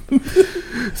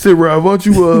 Say, Rob, why don't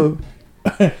you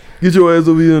get your ass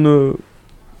over here and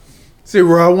Say,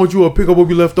 Rob, I want you to pick up where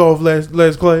we left off last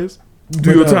class.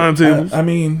 Do your timetable. I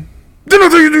mean, didn't I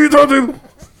tell you to do your timetable?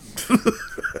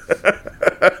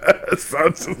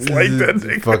 Sounds just like that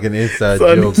nigga. Fucking inside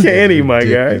joke. Uncanny, my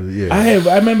guy. Yeah. I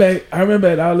remember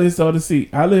at Outlet Odyssey,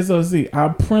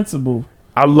 our principal.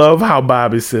 I love how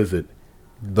Bobby says it.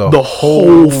 The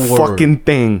whole fucking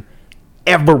thing.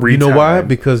 Every time. You know why?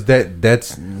 Because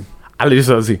that's Outlet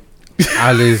Odyssey.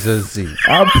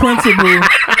 Our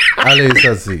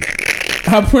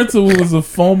principal was a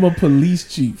former police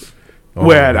chief.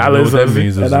 Where at that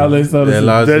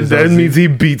means he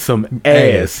beat some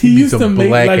ass. He used to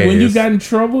make like when you got in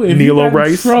trouble. If kneel you on got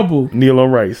rice. in trouble, kneel on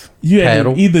rice. You had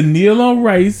to either kneel on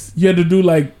rice. You had to do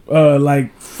like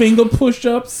finger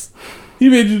push-ups. He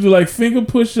made you do like finger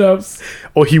push-ups.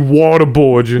 Or he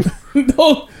waterboarded you.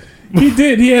 No, he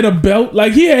did. He had a belt.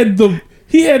 Like he had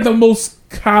the most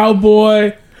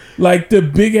cowboy, like the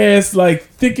big ass, like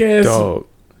thick ass. Dog,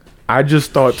 I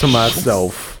just thought to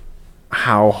myself,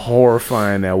 how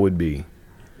horrifying that would be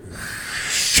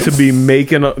to be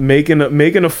making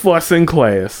a fuss in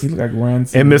class. He looked like Ryan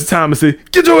Simmons. And Miss Thomas said,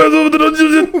 "Get your ass over to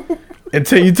the and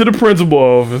take you to the principal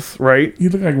office." Right? You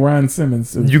look like Ryan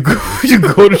Simmons. You go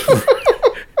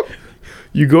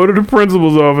to the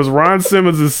principal's office. Ron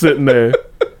Simmons is sitting there,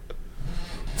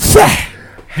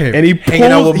 and he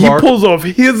pulls off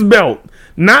his belt.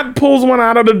 Not pulls one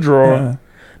out of the drawer.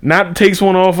 Not takes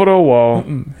one off of the wall.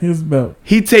 His belt.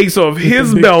 He takes off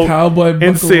his belt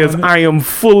and says, "I am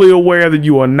fully aware that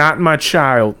you are not my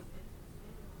child.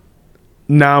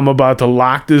 Now I'm about to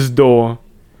lock this door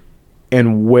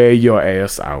and wear your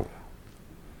ass out."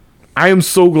 I am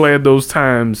so glad those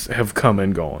times have come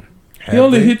and gone. He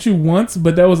only hit you once,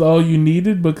 but that was all you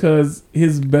needed because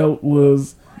his belt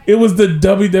was the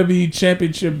WWE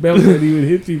Championship belt that he would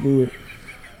hit people with.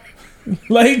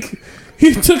 Like,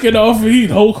 he took it off and he'd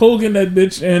Hulk Hogan that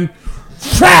bitch and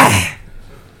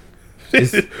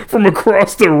from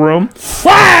across the room.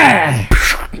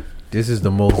 This is the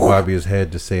most Bobby has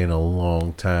had to say in a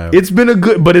long time. It's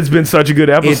been such a good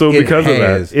episode because of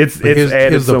that. It's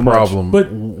added here's so the problem. much.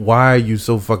 But why are you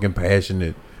so fucking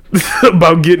passionate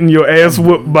about getting your ass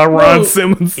whooped by Ron No.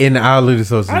 Simmons? in the Island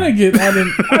Association? I didn't get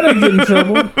in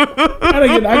trouble.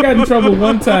 I got in trouble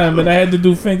one time and I had to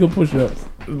do finger push-ups.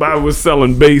 Bobby was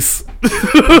selling bass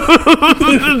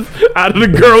out of the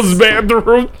girls'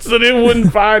 bathroom so they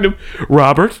wouldn't find him.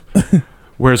 Robert,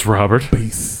 where's Robert?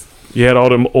 Bass. You had all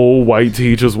them old white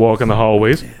teachers walking the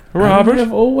hallways. I didn't Robert,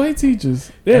 have old white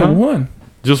teachers. They had Huh? one.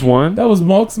 just one. That was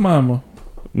Mark's mama.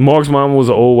 Mark's mom was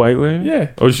an old white lady.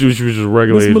 Yeah. Oh, she was just a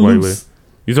regular Miss age white lady. Maloose.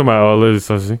 You talking about Liz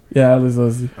Sussy? Yeah, Alice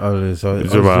Ozzy.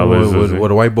 It's about Liz,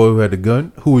 what a white boy who had the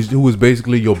gun, who was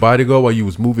basically your bodyguard while you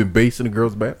was moving bass in the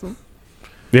girls' bathroom.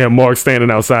 Yeah, Mark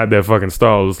standing outside that fucking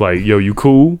stall was like, "Yo, you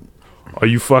cool? Are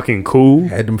you fucking cool?"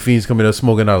 Had them fiends coming up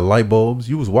smoking out of light bulbs.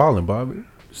 You was wilding, Bobby.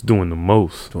 It's doing the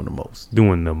most. Doing the most.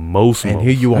 Doing the most. And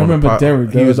here you I on remember the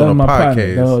Derek. He was on a my partner,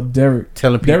 podcast Derek.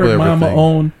 telling people Derek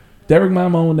everything.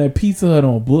 Mama owned that Pizza Hut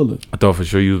on Bullard. I thought for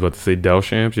sure you was about to say Del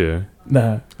Champs, yeah.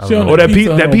 Nah. Oh, that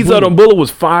pizza Hut on Bullard was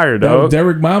fire, dog.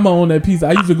 Derek Mama owned that pizza.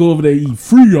 I used to go over there and eat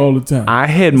free all the time. I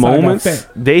had That's how I got moments. fat.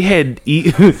 They had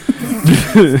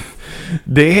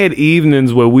they had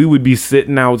evenings where we would be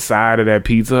sitting outside of that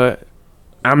Pizza Hut.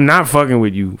 I'm not fucking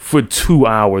with you for 2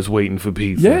 hours waiting for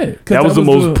pizza. Yeah, 'cause that was the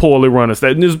most the- poorly run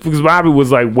stuff. Because Bobby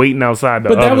was like waiting outside the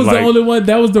But that oven, was like, the only one.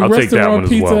 That was the I'll take that one restaurant as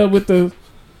pizza well.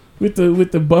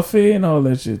 with the buffet and all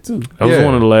that shit too. That was Yeah.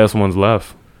 one of the last ones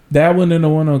left. That one and the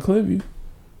one on Clearview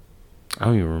I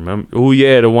don't even remember. Oh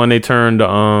yeah, the one they turned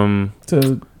to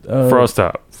Frost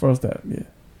Top. Frost Top, yeah.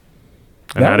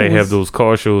 And now That they was- have those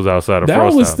car shows outside of That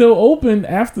Frost one was Top. still open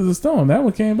after the storm. That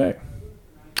one came back.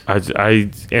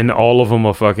 And all of them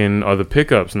are the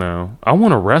pickups now. I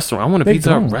want a restaurant. I want a They Pizza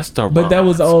don't. Hut restaurant. But that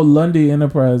was all Lundy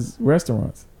Enterprise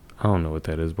restaurants. I don't know what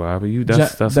that is, Bobby.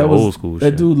 That's that some was old school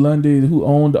that shit. dude Lundy who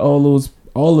owned all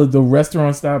of the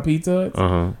restaurant style Pizza Huts.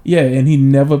 Uh-huh. Yeah, and he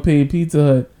never paid Pizza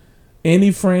Hut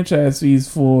any franchise fees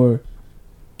for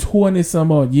 20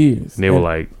 some odd years. And they were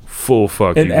like, full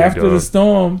fuck and you, after big the dog.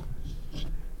 storm,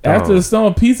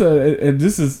 Pizza Hut, and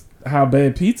this is how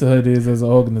bad Pizza Hut is as an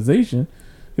organization,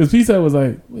 because Pizza Hut was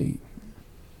like, wait,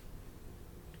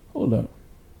 hold up,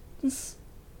 this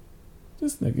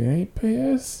nigga ain't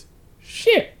pay us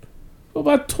shit for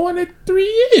about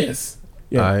 23 years.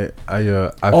 Yeah, I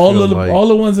all feel of the like all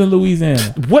the ones in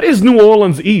Louisiana, What is New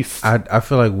Orleans East? I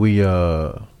feel like we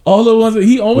all the ones that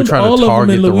he we're owned, trying all to of them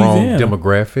target in the wrong Louisiana.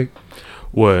 demographic.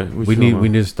 What? We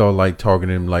need to start like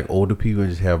targeting like older people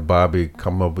and just have Bobby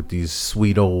come up with these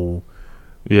sweet old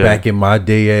back in my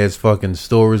day ass fucking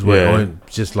stories where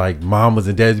just like mamas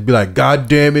and dads be like, God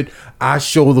damn it, I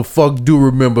sure the fuck do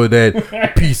remember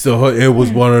that Pizza Hut. It was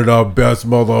one of the best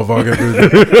motherfuckers.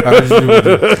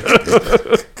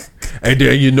 And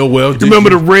then you know well, You remember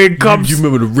the red cups? You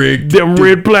remember the red, Them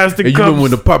red plastic and you cups? remember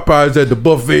when the Popeyes had the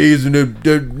buffets and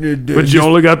But you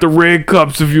only got the red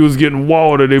cups if you was getting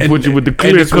water. They put you with the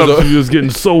clear this was cups a- if you was getting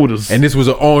sodas. and this was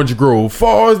an orange grove,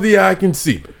 far as the eye can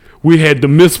see. We had the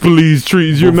Miss Police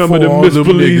trees. You remember the Before all Miss them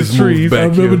Police niggas moved trees? back I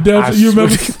remember here. that. You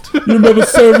remember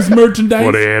service merchandise?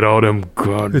 Before they had all them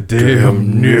goddamn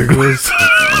Damn niggas.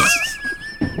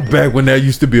 Back when that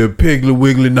used to be a Piggly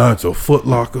Wiggly, now it's a Foot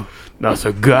Locker. That's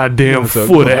a goddamn It's a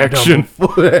foot goddamn action.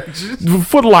 Foot action.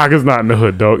 Foot Locker's not in the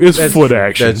hood, dog. It's That's foot true.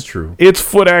 action. That's true. It's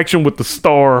foot action with the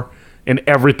star and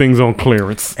everything's on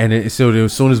clearance. And so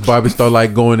as soon as Bobby start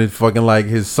like going in fucking like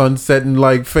his sunsetting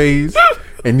like phase,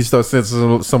 and you start saying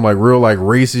some like real like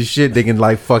racist shit, they can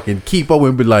like fucking keep up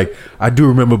and be like, I do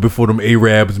remember before them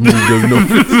Arabs moved, you know.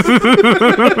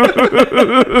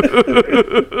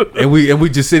 and we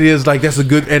just sit here, it's like that's a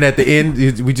good. And at the end,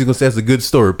 we just gonna say that's a good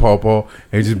story, Paw,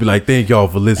 and just be like, thank y'all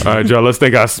for listening. All right, y'all. Let's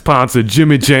thank our sponsor,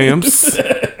 Jimmy Jams.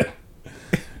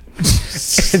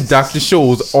 And Dr.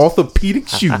 Scholl's orthopedic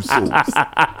shoe soles.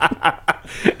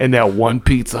 And that one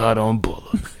Pizza Hut on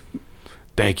Bullard.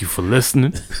 Thank you for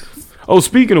listening. Oh,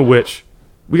 speaking of which,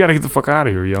 we gotta get the fuck out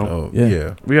of here, yo. Oh Yeah.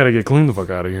 yeah. We gotta get clean the fuck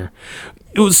out of here.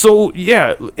 It was so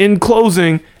in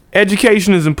closing,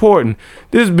 education is important.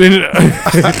 This has been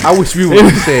I wish we would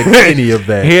have said any of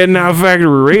that. Head Now Factory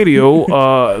Radio.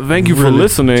 Thank you for Really-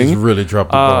 listening. Just really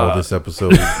dropped the ball this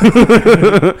episode.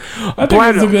 I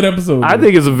think it's a good episode. I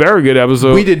think it's a very good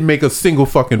episode. We didn't make a single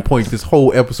fucking point this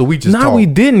whole episode. We just No, talked. we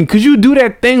didn't. Cause you do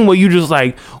that thing where you just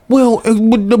like, well,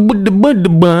 and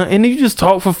then you just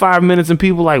talk for 5 minutes and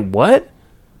people like, what?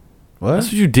 What? That's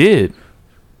what you did.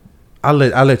 I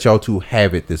let y'all two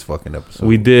have it this fucking episode.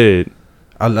 We did.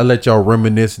 I let y'all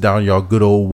reminisce down y'all good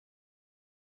old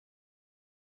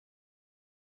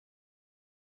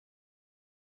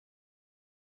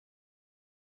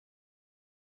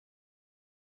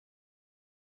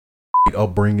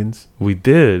upbringings. We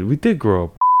did. We did grow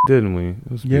up. didn't we?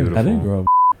 It was beautiful. I didn't grow up.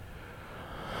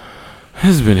 This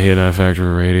has been Hit Not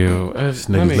Factory Radio. This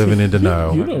nigga's living in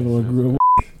denial. You don't know what grew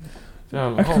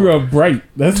up. I grew up bright.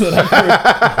 That's what I grew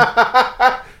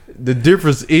up. The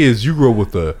difference is you grow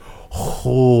with a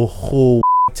whole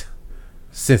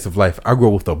sense of life. I grow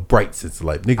with a bright sense of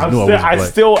life. Niggas know I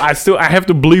was black. I have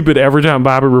to bleep it every time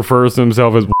Bobby refers to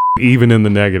himself as even in the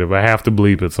negative. I have to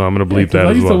bleep it, so I'm gonna bleep that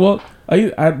as well.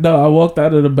 I walked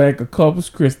out of the back of Corpus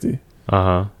Christi.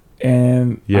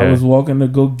 And I was walking to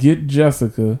go get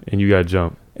Jessica. And you got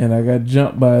jumped. And I got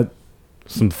jumped by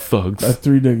some thugs. By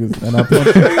 3 niggas. And I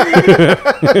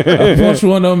punched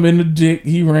one of them in the dick.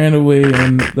 He ran away,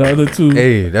 and the other 2.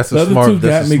 Hey, that's a smart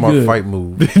fight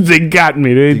move. They got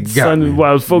me. They got me. While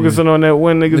I was focusing on that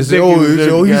one nigga's dick.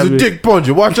 He's a dick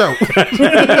puncher. Watch out.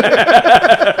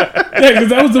 Yeah, because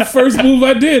that was the first move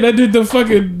I did. I did the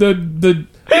fucking the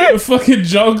fucking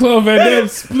Jean-Claude Van Damme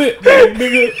split,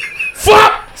 nigga.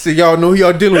 Fuck! See, y'all know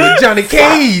y'all dealing with Johnny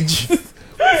Cage.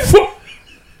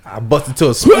 I busted to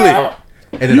a split,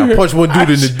 and then I punched one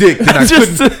dude in the dick.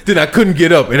 Then I couldn't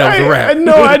get up, and that was a wrap.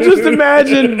 I just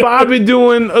imagined Bobby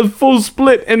doing a full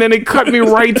split, and then it cut me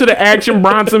right to the Action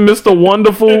Bronson Mr.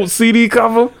 Wonderful CD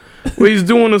cover, where he's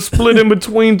doing a split in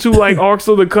between 2 like Arks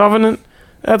of the Covenant.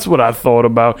 That's what I thought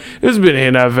about. This has been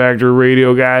Hit Not Factory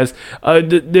Radio, guys.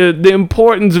 The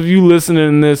importance of you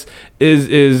listening to this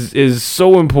is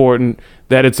so important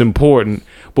that it's important.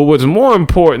 But what's more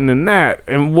important than that,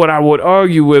 and what I would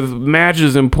argue with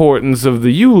matches importance of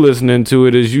the you listening to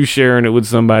it, is you sharing it with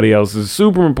somebody else is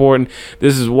super important.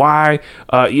 This is why,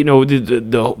 the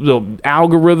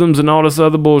algorithms and all this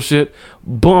other bullshit,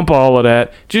 bump all of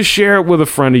that. Just share it with a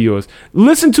friend of yours.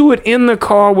 Listen to it in the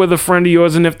car with a friend of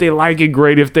yours, and if they like it,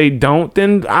 great. If they don't,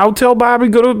 then I'll tell Bobby,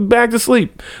 back to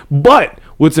sleep. But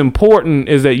what's important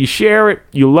is that you share it,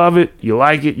 you love it, you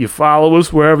like it, you follow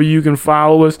us wherever you can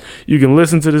follow us. You can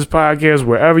listen to this podcast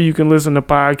wherever you can listen to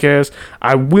podcasts.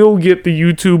 I will get the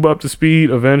YouTube up to speed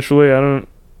eventually. I'll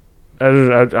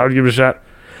give it a shot.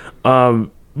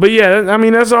 But yeah, I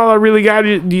mean, that's all I really got.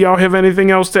 Do y'all have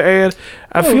anything else to add?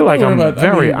 I feel like I'm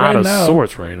very out of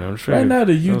sorts right now. Right now,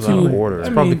 the YouTube. It's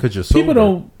probably because you're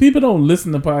sober. People don't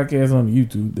listen to podcasts on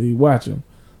YouTube. They watch them.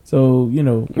 So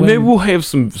maybe we'll have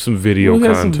some video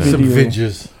content, some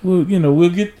videos.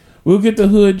 We'll get the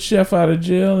hood chef out of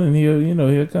jail, and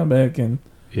he'll come back and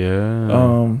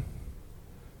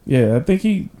I think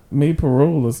he made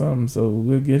parole or something. So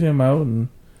we'll get him out, and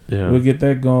we'll get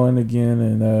that going again,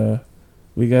 and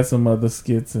we got some other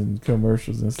skits and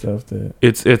commercials and stuff that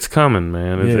it's coming,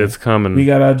 man. It's coming. We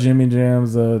got our Jimmy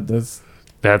Jams. That's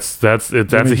a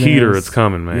heater. It's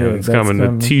coming, man. It's coming.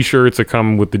 The T-shirts are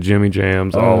coming with the Jimmy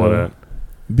Jams. All of that.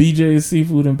 BJ's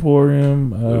Seafood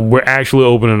Emporium. We're actually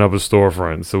opening up a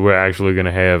storefront, so we're actually going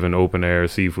to have an open air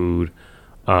seafood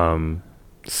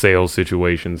sales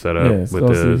situation set up with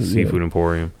the Seafood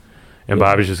Emporium, and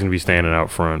Bobby's just going to be standing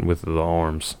out front with the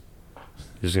arms.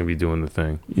 He's going to be doing the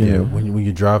thing. Yeah, when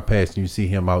you drive past and you see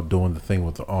him out doing the thing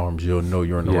with the arms, you'll know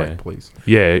you're in the right place.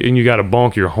 Yeah, and you got to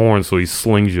bonk your horn so he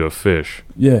slings you a fish.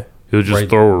 Yeah. He'll just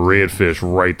throw a red fish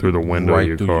right through the window of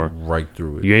your car. Right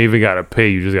through it. You ain't even got to pay.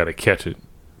 You just got to catch it.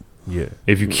 Yeah.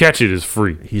 If you catch it, it's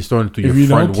free. He's throwing it through your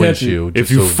front windshield. If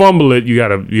you fumble it, you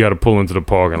gotta pull into the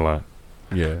parking lot.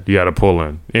 Yeah. You gotta pull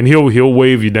in, and he'll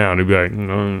wave you down. He'll be like,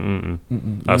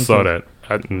 I saw that.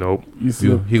 Nope. He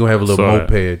gonna have a little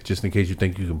moped just in case you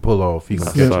think you can pull off. I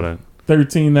saw that.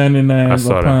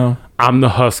 $13.99 a pound. I'm the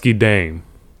Husky Dame.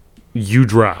 You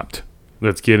dropped.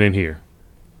 Let's get in here.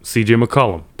 CJ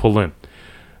McCollum, pull in.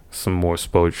 Some more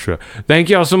sports. Thank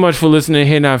y'all so much for listening to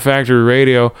Hit Not Factory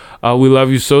Radio. We love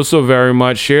you so very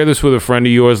much. Share this with a friend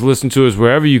of yours. Listen to us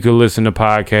wherever you can listen to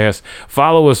podcasts.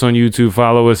 Follow us on YouTube.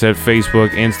 Follow us at Facebook,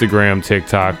 Instagram,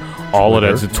 TikTok, all of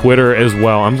that's Twitter as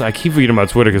well. I keep forgetting about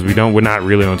Twitter because we're not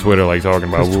really on Twitter like talking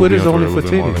about. Twitter's only for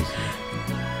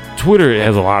titties. Twitter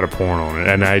has a lot of porn on it,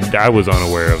 and I was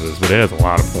unaware of this, but it has a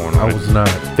lot of porn on it. I was not.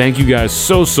 Thank you guys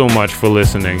so much for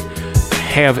listening.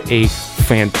 Have a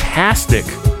fantastic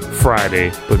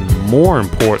Friday, but more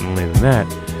importantly than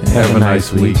that, have a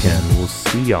nice weekend. We'll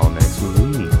see y'all next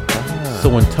week. Bye. So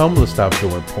when Tumblr stopped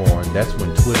doing porn, that's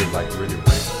when Twitter really ramped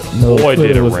up. No, boy,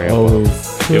 did it ramp up.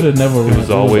 Twitter never ramped up. It was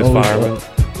always firing.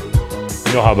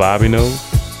 You know how Bobby knows?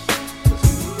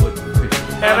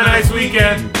 Have a nice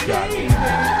weekend. Fuck me.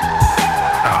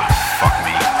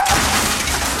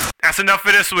 That's enough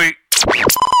for this week.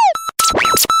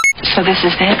 So this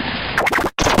is it?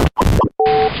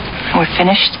 We're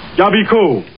finished? Y'all be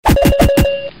cool.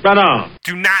 Right on.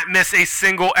 Do not miss a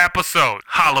single episode.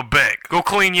 Holla back. Go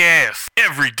clean your ass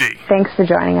every day. Thanks for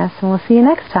joining us, and we'll see you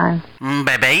next time.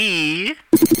 Bye-bye.